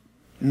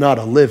 not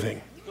a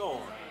living.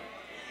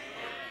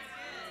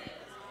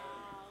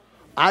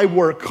 I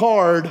work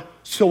hard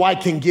so I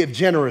can give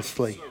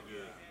generously.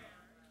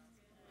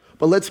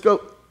 But let's go.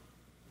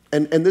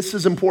 And this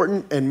is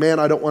important, and man,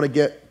 I don't want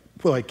to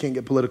I can't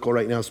get political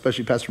right now,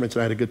 especially Pastor Mitch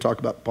and I had a good talk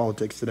about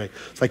politics today,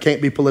 so I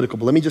can't be political.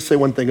 But let me just say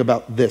one thing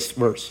about this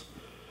verse.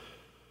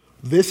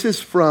 This is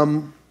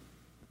from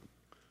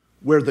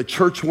where the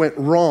church went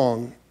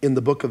wrong in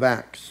the book of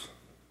Acts.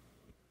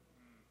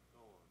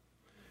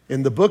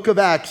 In the book of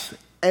Acts,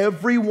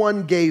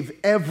 everyone gave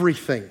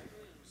everything,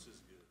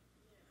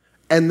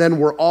 and then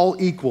we're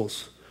all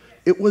equals.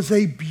 It was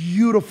a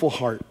beautiful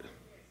heart.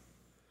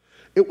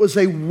 It was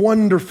a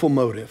wonderful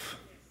motive.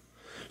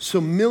 So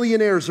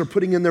millionaires are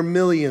putting in their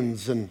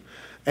millions, and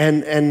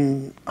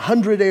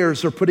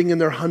hundredaires are putting in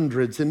their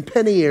hundreds, and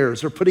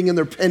penny-heirs are putting in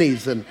their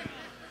pennies, and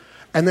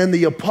then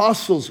the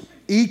apostles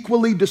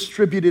equally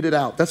distributed it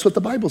out. That's what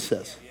the Bible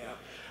says.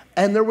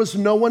 And there was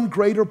no one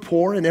great or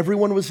poor, and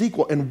everyone was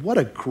equal. And what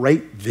a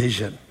great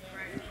vision.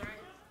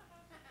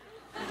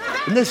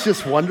 Isn't this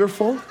just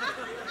wonderful?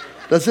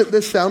 Doesn't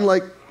this sound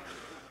like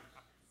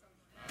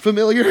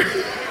familiar?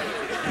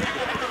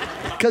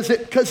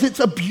 Because it's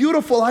a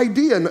beautiful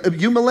idea,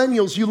 and you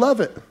millennials, you love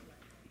it.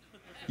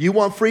 You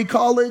want free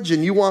college,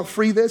 and you want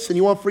free this, and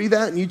you want free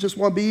that, and you just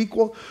want to be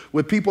equal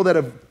with people that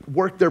have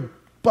worked their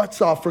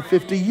butts off for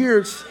 50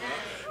 years.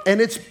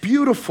 And it's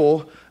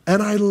beautiful,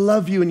 and I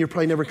love you, and you're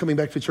probably never coming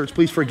back to church.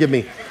 Please forgive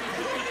me.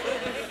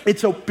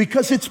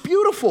 Because it's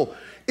beautiful.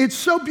 It's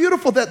so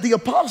beautiful that the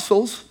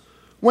apostles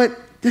went,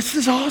 this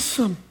is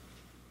awesome.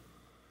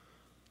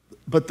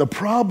 But the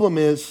problem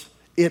is,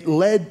 it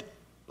led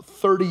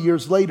 30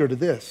 years later to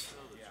this.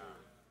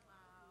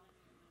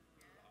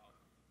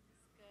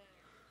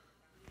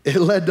 It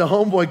led to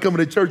homeboy coming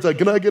to church like,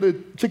 can I get a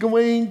chicken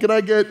wing? Can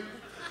I get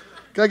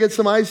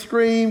some ice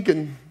cream?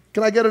 Can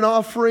I get an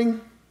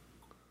offering?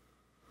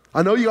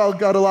 I know you all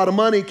got a lot of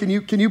money. Can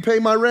you pay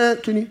my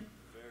rent? Can you?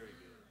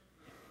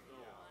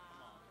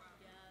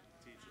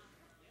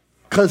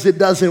 Because it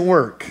doesn't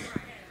work.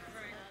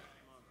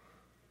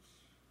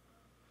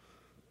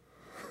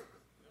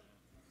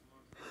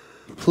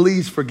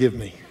 Please forgive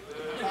me.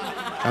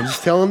 I'm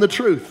just telling the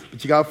truth,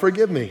 but you got to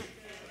forgive me.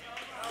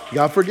 You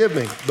got to forgive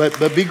me, but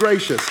be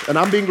gracious, and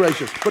I'm being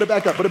gracious. Put it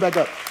back up,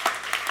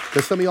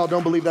 because some of y'all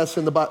don't believe that's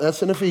in the Bible.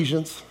 That's in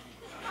Ephesians.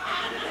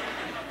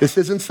 This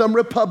isn't some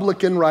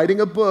Republican writing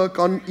a book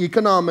on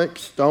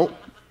economics.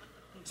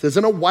 This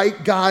isn't a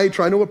white guy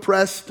trying to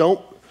oppress.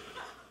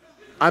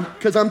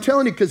 Because I'm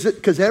telling you,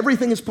 because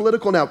everything is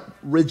political now.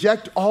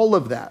 Reject all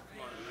of that.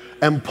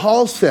 And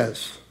Paul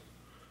says,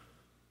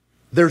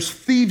 there's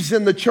thieves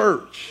in the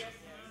church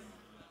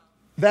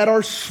that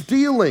are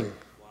stealing.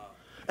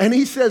 And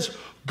he says,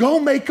 go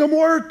make them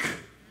work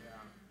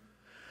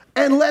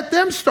and let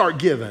them start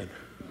giving.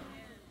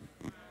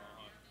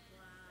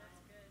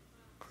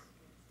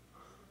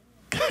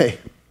 Okay.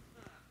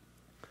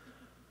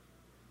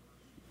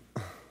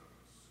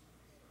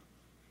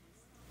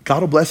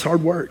 God will bless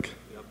hard work.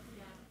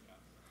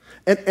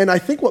 And I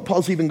think what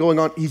Paul's even going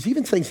on, he's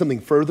even saying something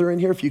further in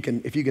here, if you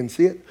can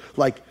see it.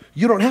 Like,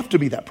 you don't have to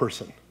be that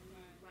person.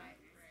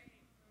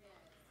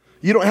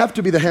 You don't have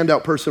to be the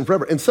handout person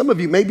forever. And some of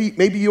you, maybe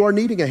you are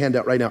needing a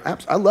handout right now.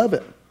 I love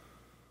it.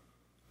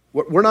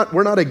 We're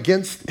not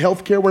against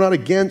healthcare. We're not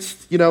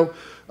against,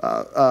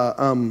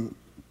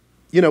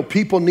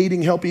 people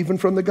needing help even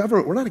from the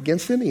government. We're not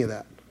against any of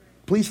that.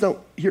 Please don't.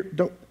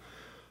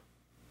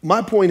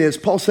 My point is,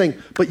 Paul's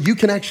saying, but you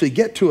can actually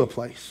get to a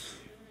place,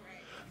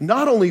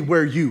 not only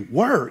where you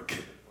work,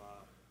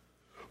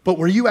 but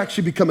where you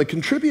actually become a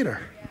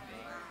contributor.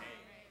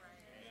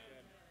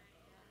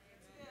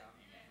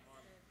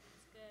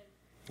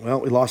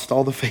 Well, we lost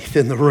all the faith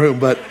in the room,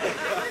 but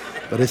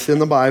it's in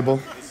the Bible.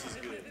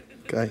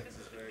 Okay.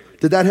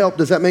 Did that help?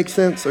 Does that make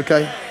sense?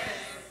 Okay.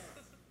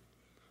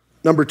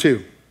 Number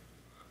 2,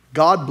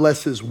 God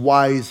blesses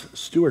wise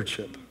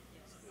stewardship.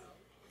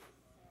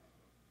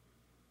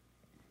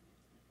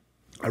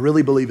 I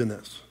really believe in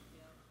this.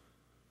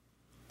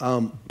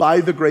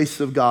 By the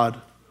grace of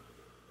God,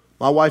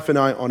 my wife and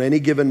I, on any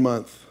given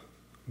month,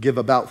 give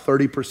about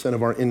 30%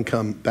 of our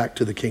income back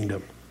to the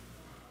kingdom.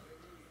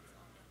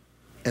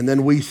 And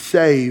then we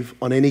save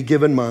on any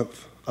given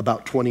month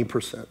about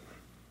 20%.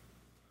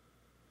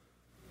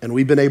 And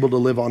we've been able to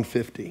live on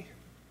 50.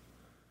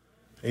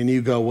 And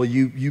you go, well,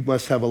 you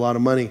must have a lot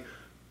of money.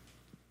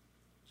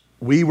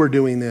 We were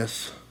doing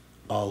this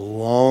a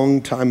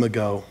long time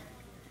ago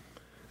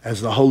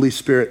as the Holy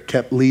Spirit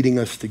kept leading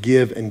us to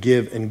give and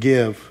give and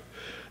give.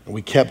 And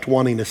we kept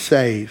wanting to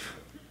save.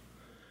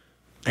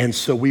 And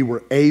so we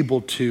were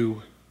able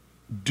to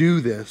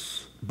do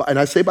this. And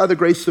I say by the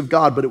grace of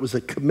God, but it was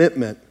a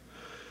commitment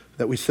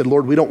that we said,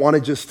 Lord, we don't want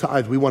to just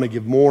tithe. We want to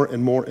give more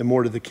and more and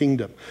more to the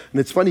kingdom. And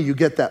it's funny, you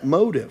get that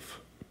motive.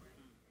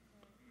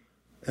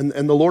 And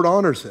the Lord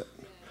honors it.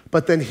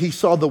 But then he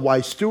saw the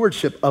wise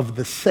stewardship of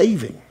the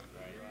saving.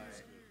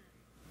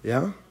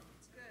 Yeah?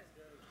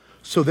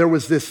 So there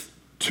was this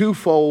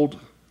twofold,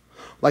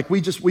 like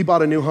we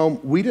bought a new home.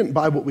 We didn't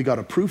buy what we got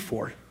approved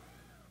for.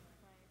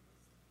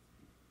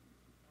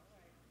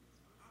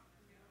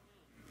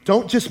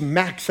 Don't just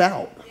max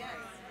out.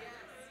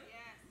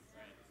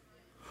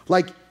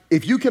 Like,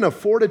 if you can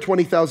afford a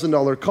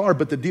 $20,000 car,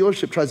 but the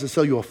dealership tries to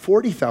sell you a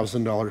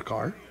 $40,000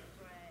 car,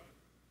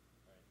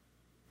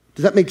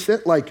 does that make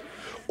sense? Like,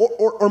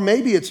 or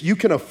maybe it's you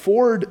can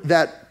afford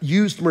that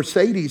used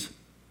Mercedes,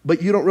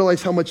 but you don't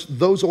realize how much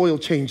those oil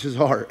changes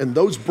are, and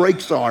those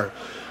brakes are,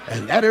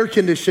 and that air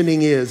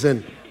conditioning is,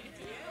 and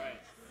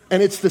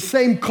it's the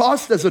same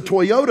cost as a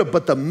Toyota,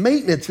 but the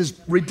maintenance is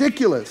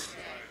ridiculous.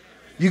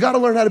 You got to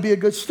learn how to be a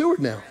good steward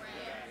now.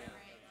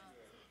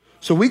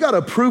 So we got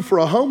approved for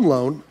a home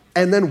loan,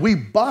 and then we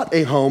bought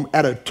a home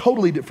at a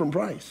totally different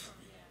price.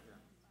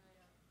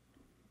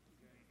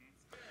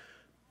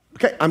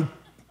 Okay,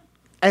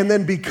 and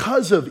then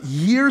because of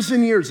years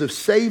and years of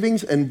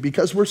savings and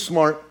because we're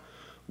smart,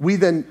 we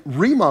then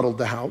remodeled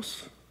the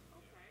house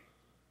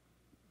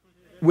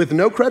with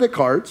no credit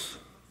cards,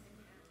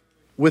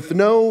 with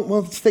no,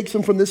 well, let's take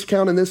some from this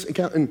account and this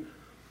account. And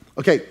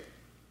okay,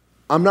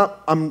 I'm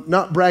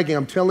not bragging.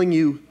 I'm telling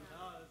you,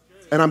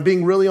 and I'm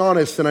being really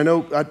honest, and I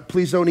know,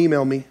 please don't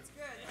email me,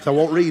 because I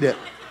won't read it,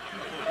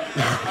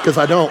 because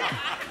I don't.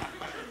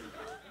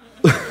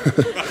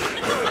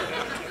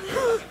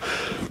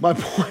 My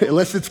point,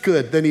 unless it's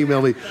good, then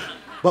email me.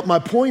 But my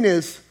point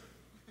is,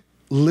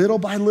 little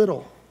by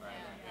little,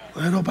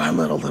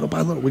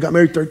 we got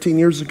married 13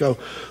 years ago.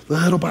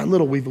 Little by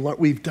little,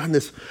 we've done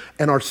this.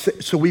 And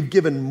so we've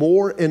given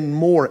more and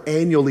more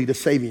annually to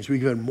savings.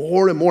 We've given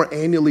more and more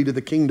annually to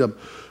the kingdom,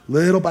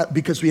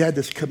 because we had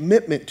this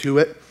commitment to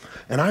it.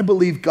 And I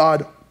believe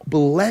God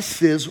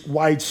blesses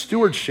wise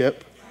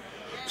stewardship.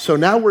 So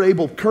now we're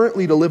able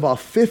currently to live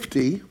off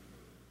 50.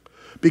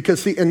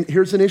 Because see, and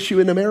here's an issue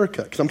in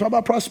America, because I'm talking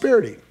about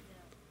prosperity.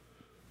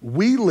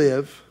 We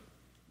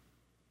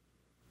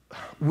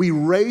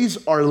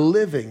raise our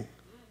living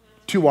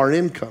to our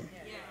income.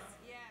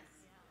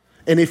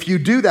 And if you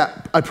do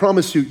that, I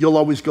promise you, you'll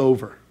always go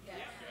over.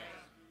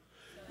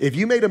 If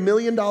you made $1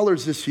 million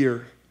this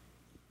year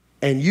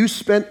and you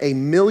spent $1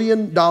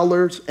 million and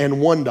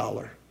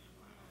 $1,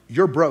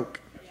 you're broke.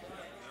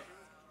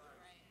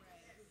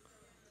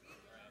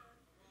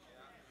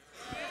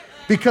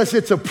 Because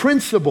it's a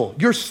principle.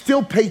 You're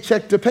still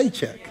paycheck to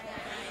paycheck.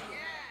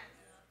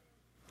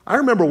 I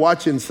remember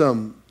watching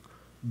some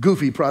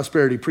goofy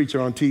prosperity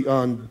preacher on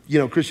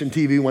Christian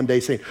TV one day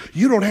saying,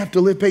 you don't have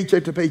to live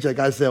paycheck to paycheck.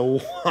 I said, well,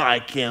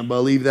 I can't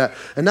believe that.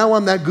 And now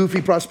I'm that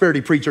goofy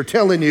prosperity preacher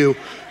telling you,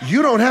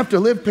 you don't have to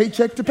live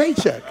paycheck to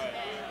paycheck.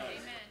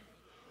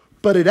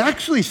 But it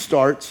actually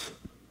starts,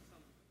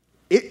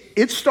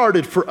 it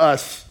started for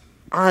us,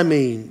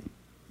 combined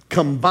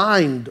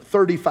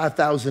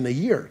 $35,000 a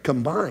year,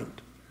 combined.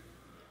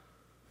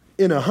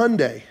 In a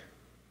Hyundai,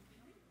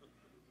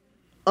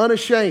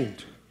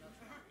 unashamed,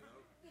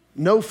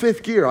 no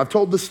fifth gear. I've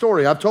told the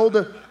story.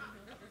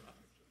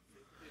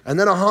 and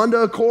then a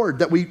Honda Accord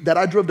that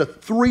I drove to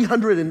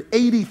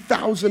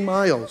 380,000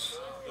 miles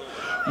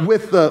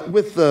with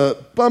the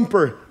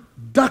bumper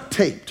duct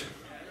taped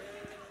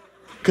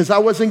because I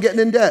wasn't getting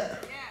in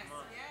debt.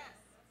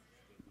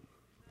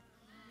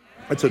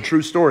 That's a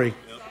true story.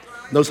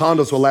 Those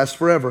Hondas will last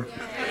forever.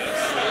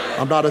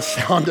 I'm not a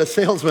Honda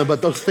salesman,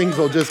 but those things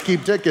will just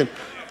keep ticking.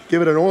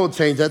 Give it an oil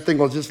change, that thing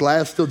will just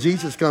last till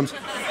Jesus comes.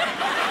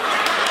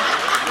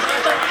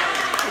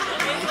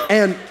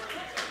 And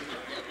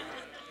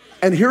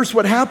And here's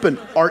what happened.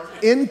 Our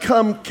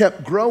income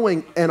kept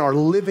growing and our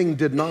living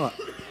did not.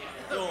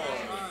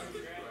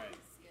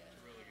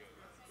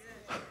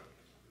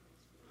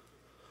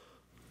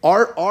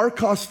 Our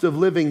cost of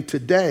living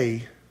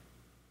today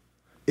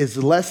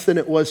is less than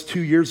it was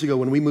 2 years ago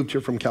when we moved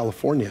here from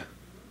California.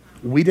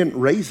 We didn't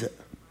raise it.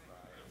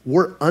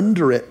 We're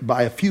under it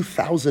by a few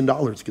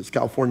 $1,000s because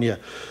California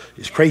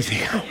is crazy.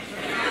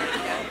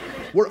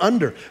 We're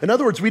under. In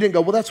other words, we didn't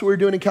go, well, that's what we're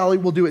doing in Cali,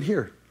 we'll do it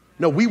here.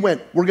 No, we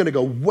went, we're going to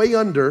go way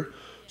under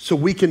so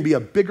we can be a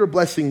bigger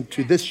blessing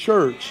to this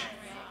church.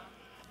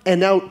 And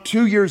now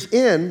 2 years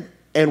in,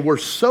 and we're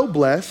so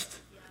blessed,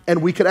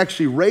 and we could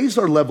actually raise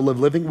our level of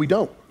living, we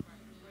don't.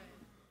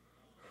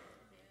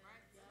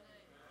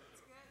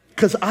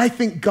 Because I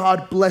think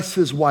God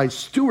blesses wise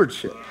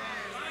stewardship.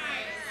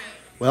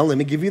 Well, let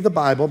me give you the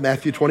Bible,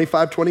 Matthew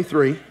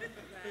 25:23.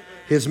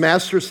 His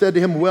master said to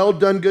him, well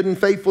done, good and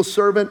faithful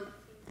servant.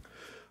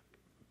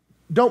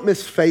 Don't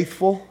miss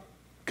faithful,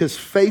 because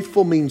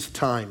faithful means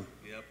time.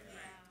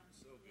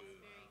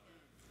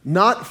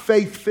 Not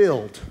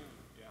faith-filled,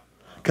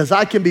 because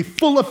I can be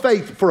full of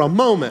faith for a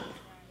moment,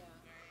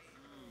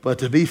 but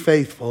to be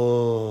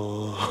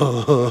faithful,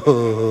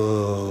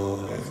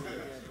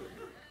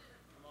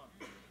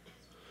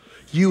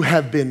 you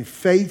have been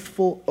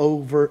faithful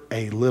over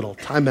a little.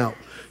 Time out.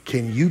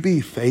 Can you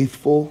be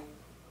faithful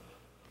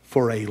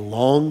for a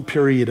long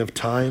period of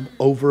time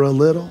over a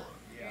little?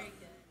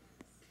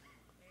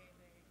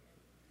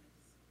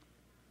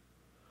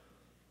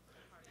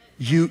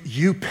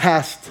 You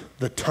passed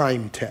the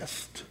time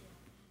test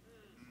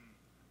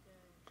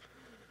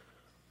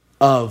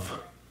of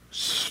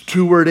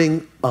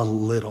stewarding a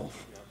little,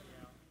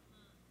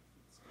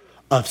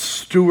 of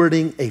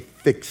stewarding a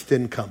fixed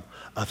income,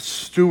 of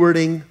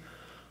stewarding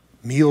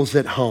meals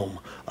at home,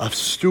 of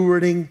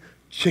stewarding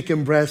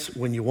chicken breast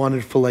when you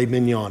wanted filet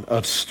mignon,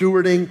 of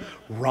stewarding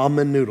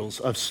ramen noodles,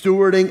 of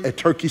stewarding a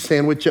turkey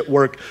sandwich at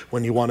work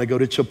when you want to go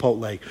to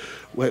Chipotle.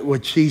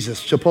 With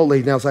Jesus,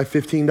 Chipotle now is like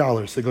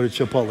 $15 to go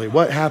to Chipotle.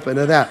 What happened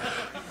to that?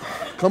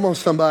 Come on,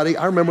 somebody.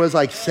 I remember it was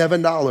like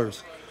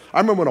 $7. I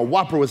remember when a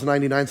Whopper was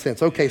 99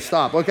 cents. Okay,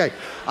 stop. Okay.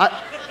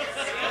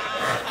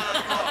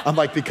 I'm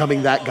like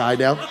becoming that guy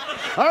now.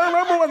 I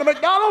remember when the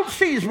McDonald's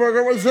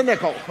cheeseburger was a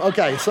nickel.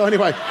 Okay, so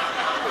anyway.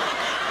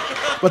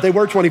 But they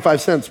were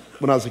 25 cents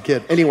when I was a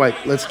kid. Anyway,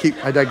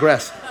 I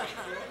digress.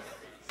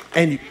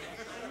 And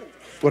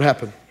what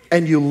happened?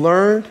 And you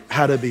learned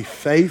how to be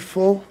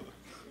faithful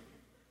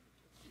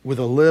with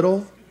a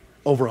little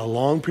over a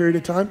long period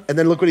of time. And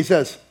then look what he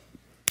says.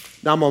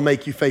 Now I'm going to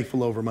make you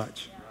faithful over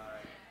much.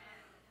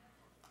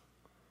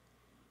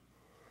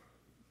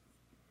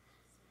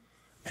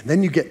 And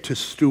then you get to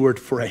steward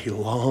for a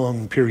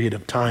long period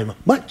of time,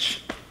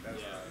 much.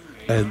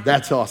 And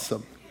that's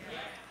awesome.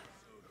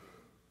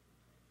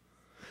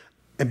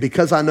 And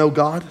because I know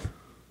God,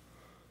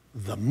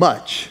 the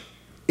much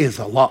is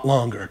a lot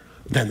longer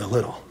than the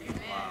little.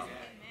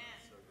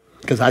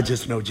 Because I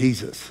just know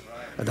Jesus.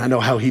 And I know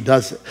how he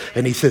does it.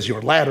 And he says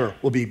your latter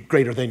will be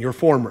greater than your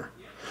former.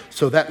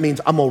 So that means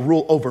I'm going to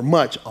rule over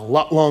much a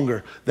lot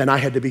longer than I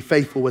had to be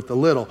faithful with the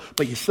little.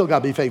 But you still got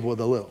to be faithful with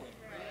the little.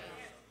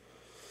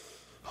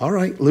 All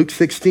right, Luke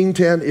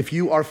 16:10. If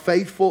you are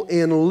faithful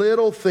in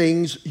little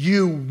things,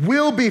 you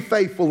will be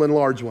faithful in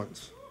large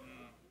ones.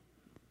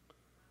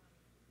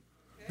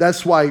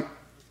 That's why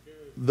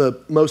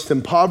the most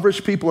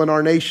impoverished people in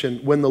our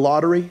nation win the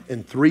lottery,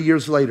 and 3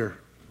 years later,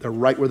 they're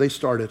right where they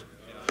started.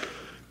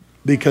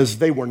 Because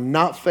they were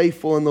not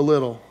faithful in the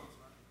little.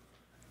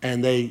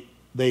 And they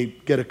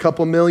get a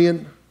couple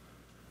million,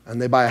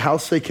 and they buy a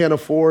house they can't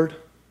afford,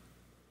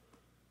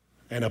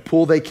 and a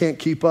pool they can't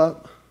keep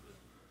up,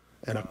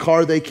 and a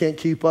car they can't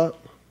keep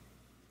up.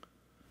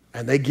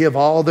 And they give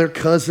all their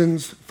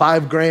cousins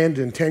 $5,000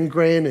 and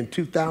 $10,000 and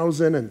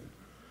 $2,000,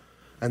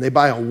 and they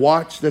buy a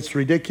watch that's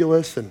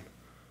ridiculous, and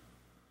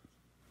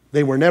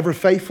they were never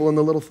faithful in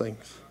the little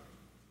things.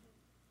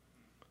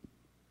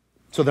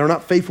 So they're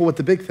not faithful with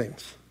the big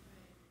things.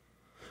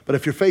 But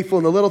if you're faithful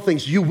in the little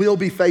things, you will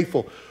be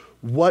faithful.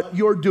 What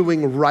you're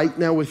doing right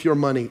now with your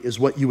money is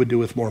what you would do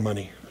with more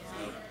money.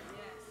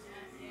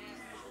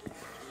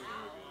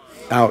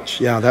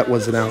 Ouch. Yeah, that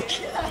was an ouch.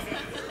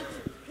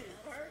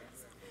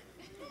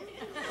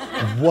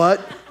 What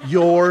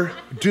you're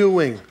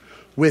doing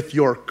with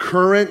your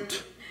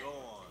current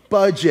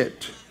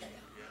budget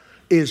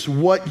is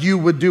what you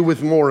would do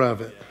with more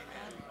of it.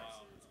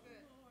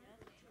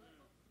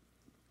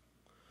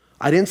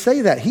 I didn't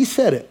say that. He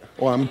said it.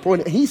 Well, I'm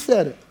pointing. He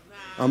said it.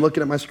 I'm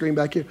looking at my screen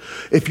back here.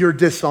 If you're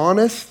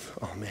dishonest,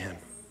 oh man.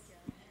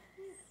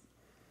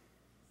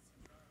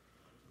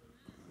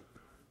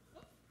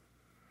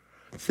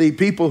 See,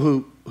 people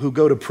who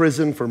go to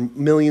prison for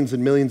millions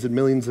and millions and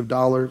millions of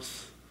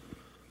dollars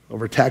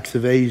over tax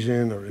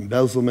evasion or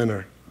embezzlement,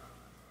 or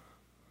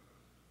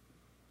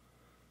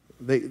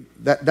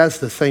that's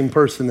the same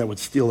person that would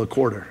steal a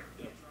quarter.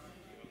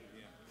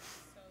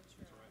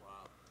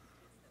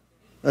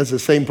 That's the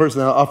same person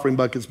that offering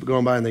buckets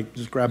going by and they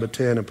just grab a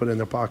 10 and put it in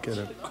their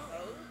pocket.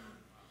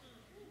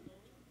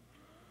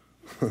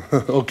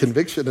 Oh,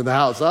 conviction in the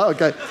house. Oh,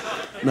 okay.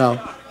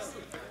 No.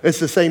 It's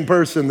the same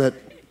person that,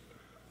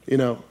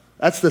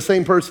 that's the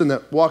same person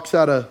that walks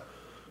out of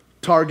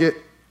Target,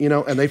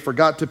 and they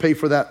forgot to pay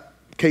for that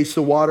case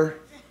of water.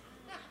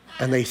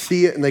 And they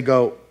see it and they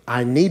go,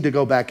 I need to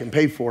go back and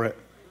pay for it.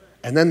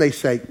 And then they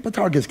say, but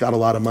Target's got a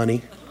lot of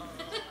money.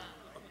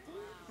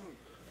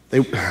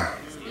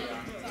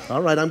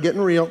 All right, I'm getting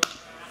real.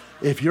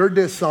 If you're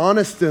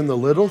dishonest in the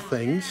little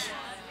things,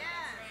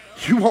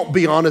 you won't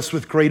be honest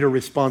with greater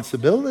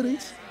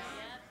responsibilities.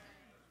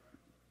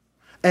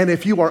 And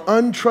if you are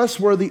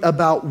untrustworthy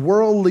about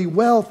worldly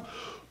wealth,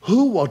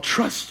 who will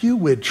trust you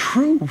with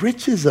true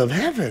riches of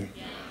heaven?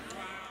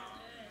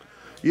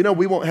 We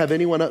won't have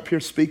anyone up here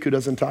speak who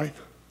doesn't tithe.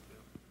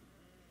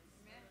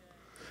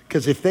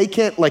 Because if they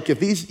can't, if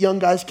these young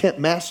guys can't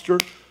master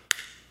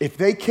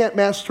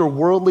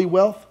worldly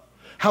wealth,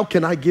 how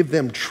can I give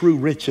them true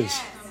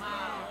riches?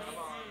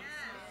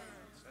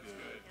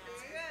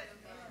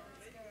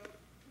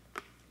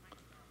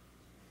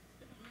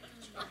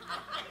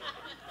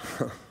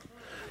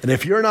 And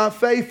if you're not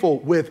faithful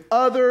with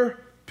other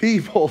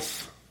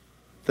people's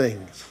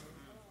things,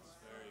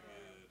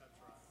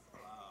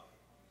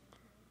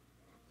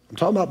 I'm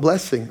talking about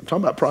blessing. I'm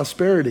talking about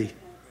prosperity.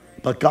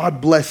 But God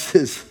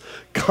blesses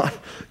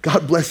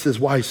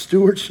wise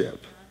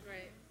stewardship.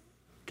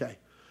 Okay.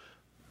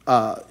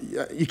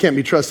 You can't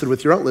be trusted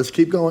with your own. Let's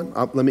keep going.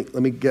 Let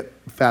me get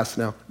fast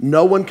now.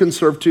 No one can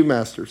serve two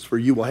masters, for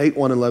you will hate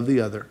one and love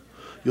the other.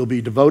 You'll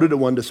be devoted to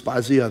one,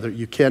 despise the other.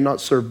 You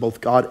cannot serve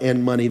both God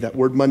and money. That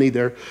word money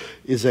there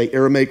is an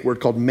Aramaic word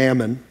called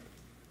mammon.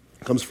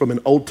 It comes from an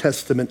Old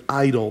Testament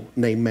idol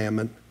named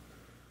Mammon.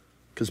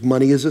 Because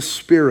money is a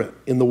spirit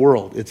in the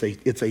world. It's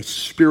a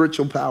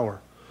spiritual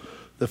power.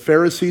 The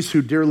Pharisees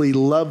who dearly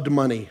loved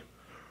money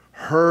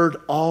heard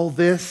all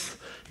this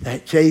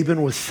that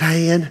Jabin was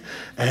saying,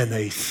 and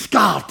they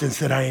scoffed and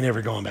said, I ain't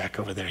ever going back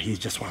over there. He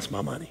just wants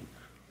my money.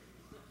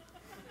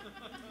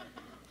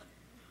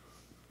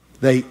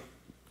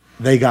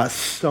 They got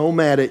so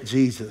mad at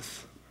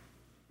Jesus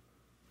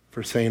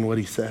for saying what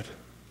he said.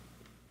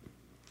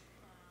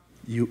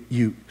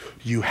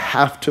 You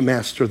have to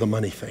master the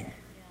money thing.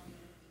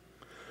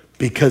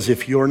 Because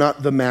if you're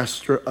not the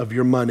master of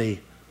your money,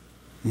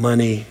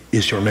 money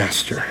is your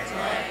master.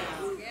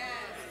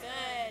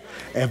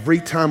 Every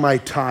time I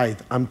tithe,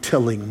 I'm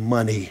telling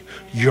money,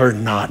 you're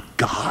not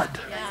God.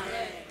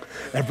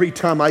 Every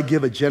time I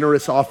give a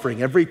generous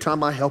offering, every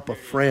time I help a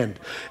friend,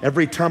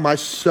 every time I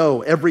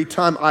sow, every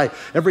time I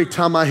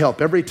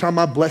help, every time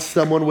I bless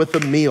someone with a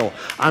meal,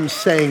 I'm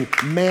saying,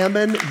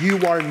 Mammon,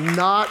 you are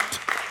not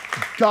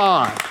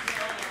God.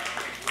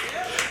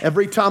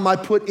 Every time I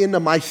put into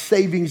my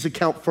savings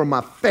account for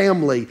my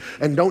family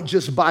and don't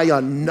just buy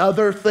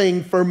another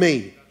thing for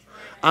me,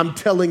 I'm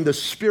telling the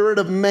spirit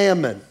of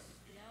Mammon,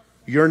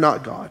 you're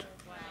not God.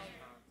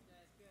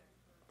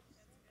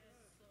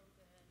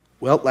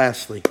 Well,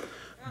 lastly,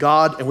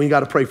 God, and we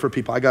got to pray for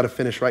people. I got to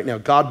finish right now.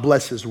 God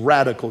blesses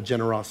radical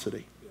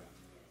generosity.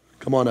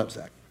 Come on up,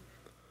 Zach.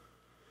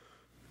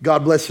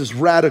 God blesses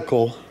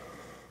radical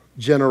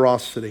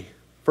generosity.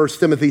 1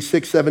 Timothy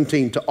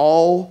 6:17, to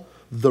all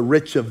the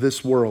rich of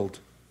this world,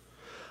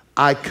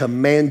 I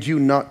command you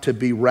not to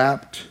be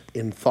wrapped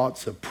in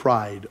thoughts of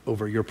pride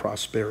over your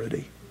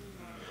prosperity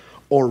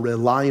or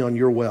rely on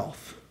your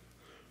wealth.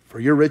 For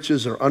your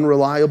riches are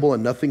unreliable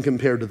and nothing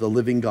compared to the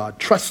living God.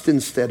 Trust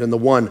instead in the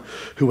one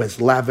who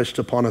has lavished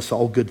upon us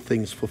all good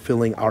things,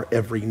 fulfilling our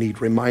every need.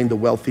 Remind the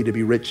wealthy to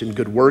be rich in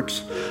good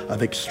works,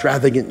 of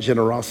extravagant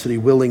generosity,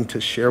 willing to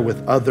share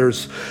with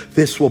others.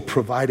 This will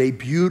provide a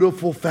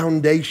beautiful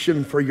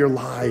foundation for your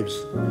lives.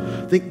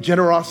 I think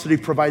generosity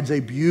provides a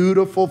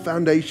beautiful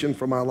foundation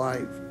for my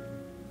life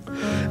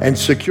and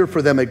secure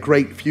for them a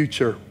great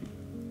future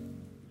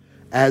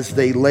as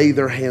they lay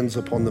their hands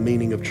upon the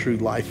meaning of true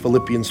life.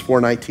 Philippians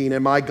 4:19,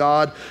 and my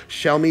God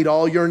shall meet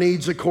all your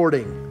needs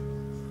according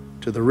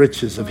to the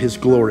riches of his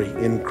glory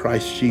in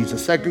Christ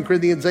Jesus. 2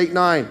 Corinthians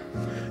 8:9,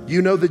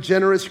 you know the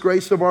generous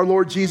grace of our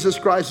Lord Jesus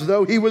Christ,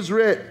 though he was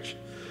rich,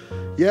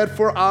 yet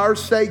for our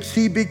sakes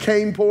he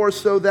became poor,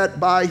 so that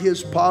by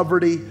his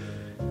poverty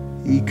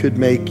he could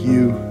make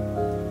you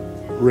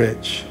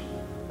rich.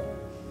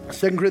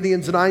 2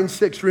 Corinthians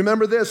 9:6,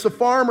 remember this, a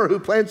farmer who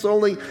plants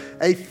only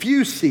a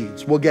few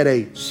seeds will get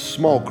a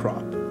small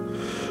crop,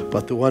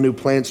 but the one who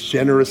plants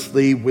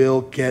generously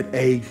will get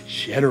a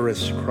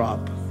generous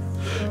crop.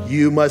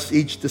 You must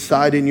each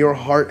decide in your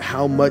heart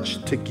how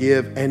much to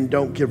give, and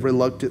don't give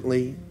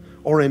reluctantly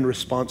or in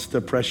response to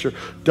pressure.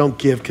 Don't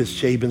give because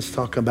Jabin's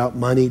talking about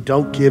money.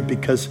 Don't give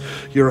because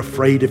you're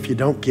afraid if you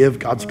don't give,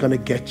 God's going to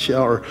get you.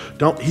 Or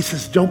he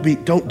says, don't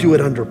do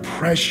it under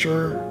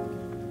pressure.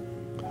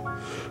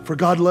 For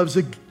God loves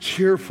a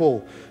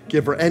cheerful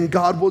giver, and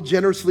God will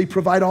generously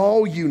provide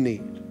all you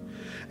need.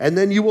 And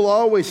then you will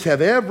always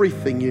have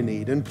everything you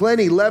need and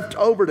plenty left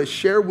over to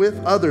share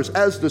with others.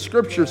 As the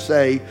scriptures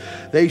say,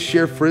 they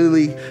share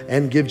freely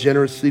and give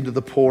generously to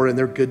the poor, and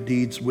their good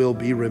deeds will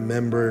be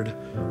remembered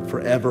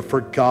forever. For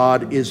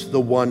God is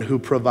the one who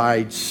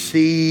provides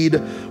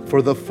seed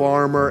for the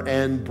farmer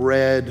and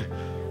bread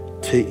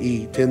to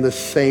eat. In the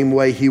same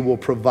way, he will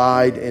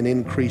provide and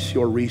increase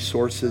your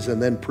resources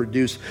and then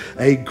produce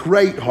a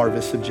great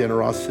harvest of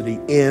generosity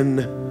in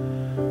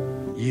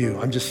you.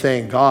 I'm just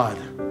saying God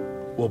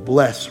will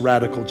bless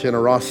radical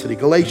generosity.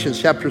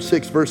 Galatians chapter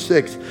 6, verse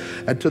 6.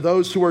 And to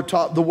those who are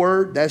taught the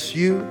word, that's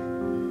you,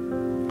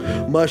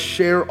 must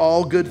share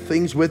all good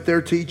things with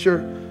their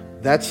teacher.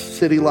 That's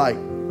City Light.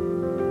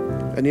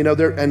 And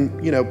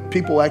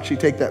people actually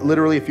take that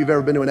literally. If you've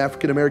ever been to an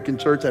African-American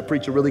church, that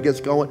preacher really gets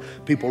going.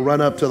 People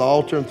run up to the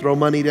altar and throw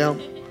money down.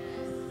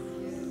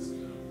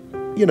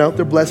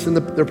 They're blessing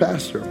their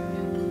pastor.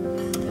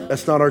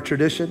 That's not our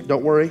tradition,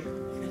 don't worry.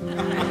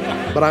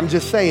 But I'm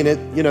just saying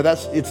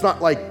it's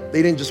not like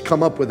they didn't just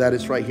come up with that,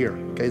 it's right here.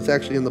 Okay, it's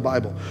actually in the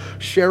Bible.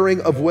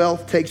 Sharing of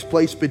wealth takes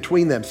place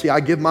between them. See, I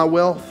give my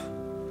wealth.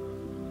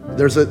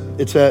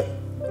 It's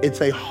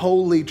a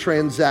holy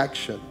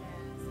transaction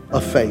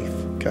of faith,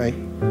 okay?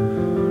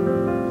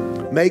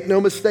 Make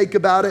no mistake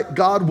about it,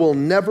 God will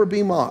never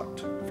be mocked.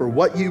 For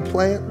what you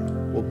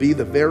plant will be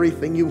the very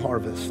thing you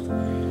harvest.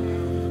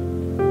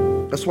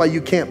 That's why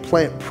you can't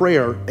plant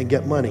prayer and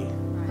get money.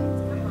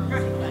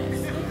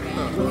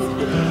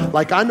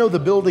 Like, I know the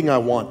building I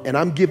want, and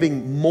I'm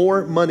giving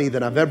more money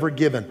than I've ever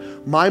given.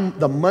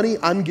 The money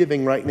I'm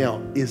giving right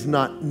now is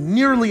not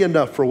nearly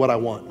enough for what I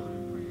want.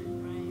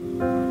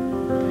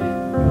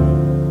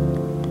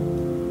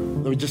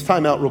 Let me just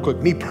time out real quick.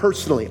 Me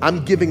personally,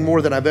 I'm giving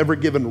more than I've ever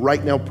given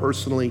right now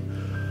personally,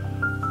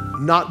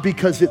 not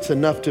because it's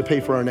enough to pay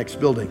for our next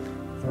building,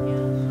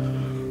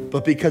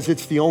 but because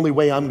it's the only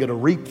way I'm going to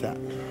reap that.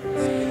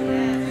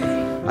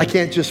 I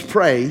can't just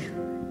pray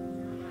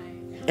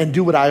and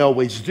do what I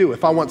always do.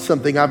 If I want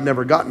something I've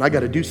never gotten, I got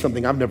to do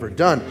something I've never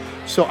done.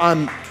 So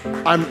I'm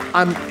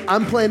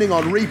planning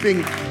on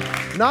reaping,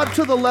 not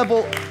to the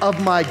level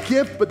of my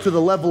gift, but to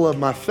the level of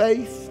my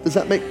faith. Does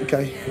that make,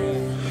 okay?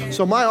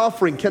 So my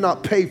offering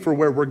cannot pay for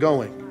where we're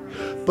going,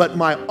 but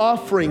my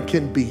offering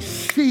can be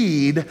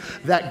seed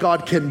that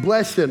God can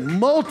bless and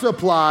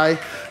multiply,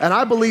 and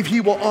I believe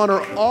he will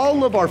honor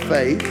all of our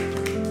faith.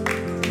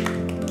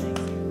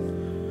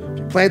 If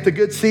you plant the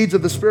good seeds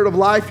of the Spirit of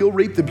life, you'll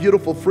reap the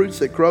beautiful fruits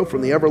that grow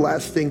from the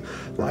everlasting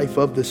life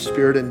of the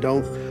Spirit, and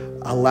don't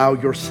allow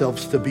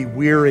yourselves to be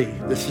weary.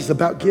 This is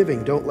about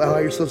giving. Don't allow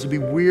yourselves to be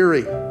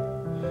weary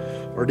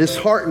or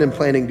disheartened in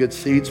planting good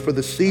seeds, for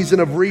the season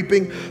of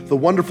reaping the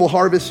wonderful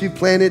harvest you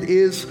planted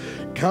is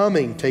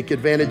coming. Take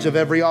advantage of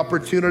every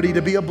opportunity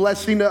to be a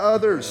blessing to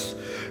others,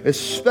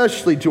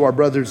 especially to our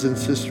brothers and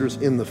sisters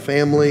in the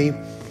family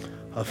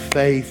of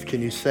faith.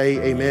 Can you say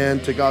amen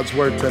to God's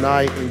word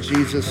tonight in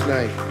Jesus'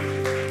 name?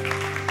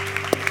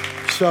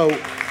 So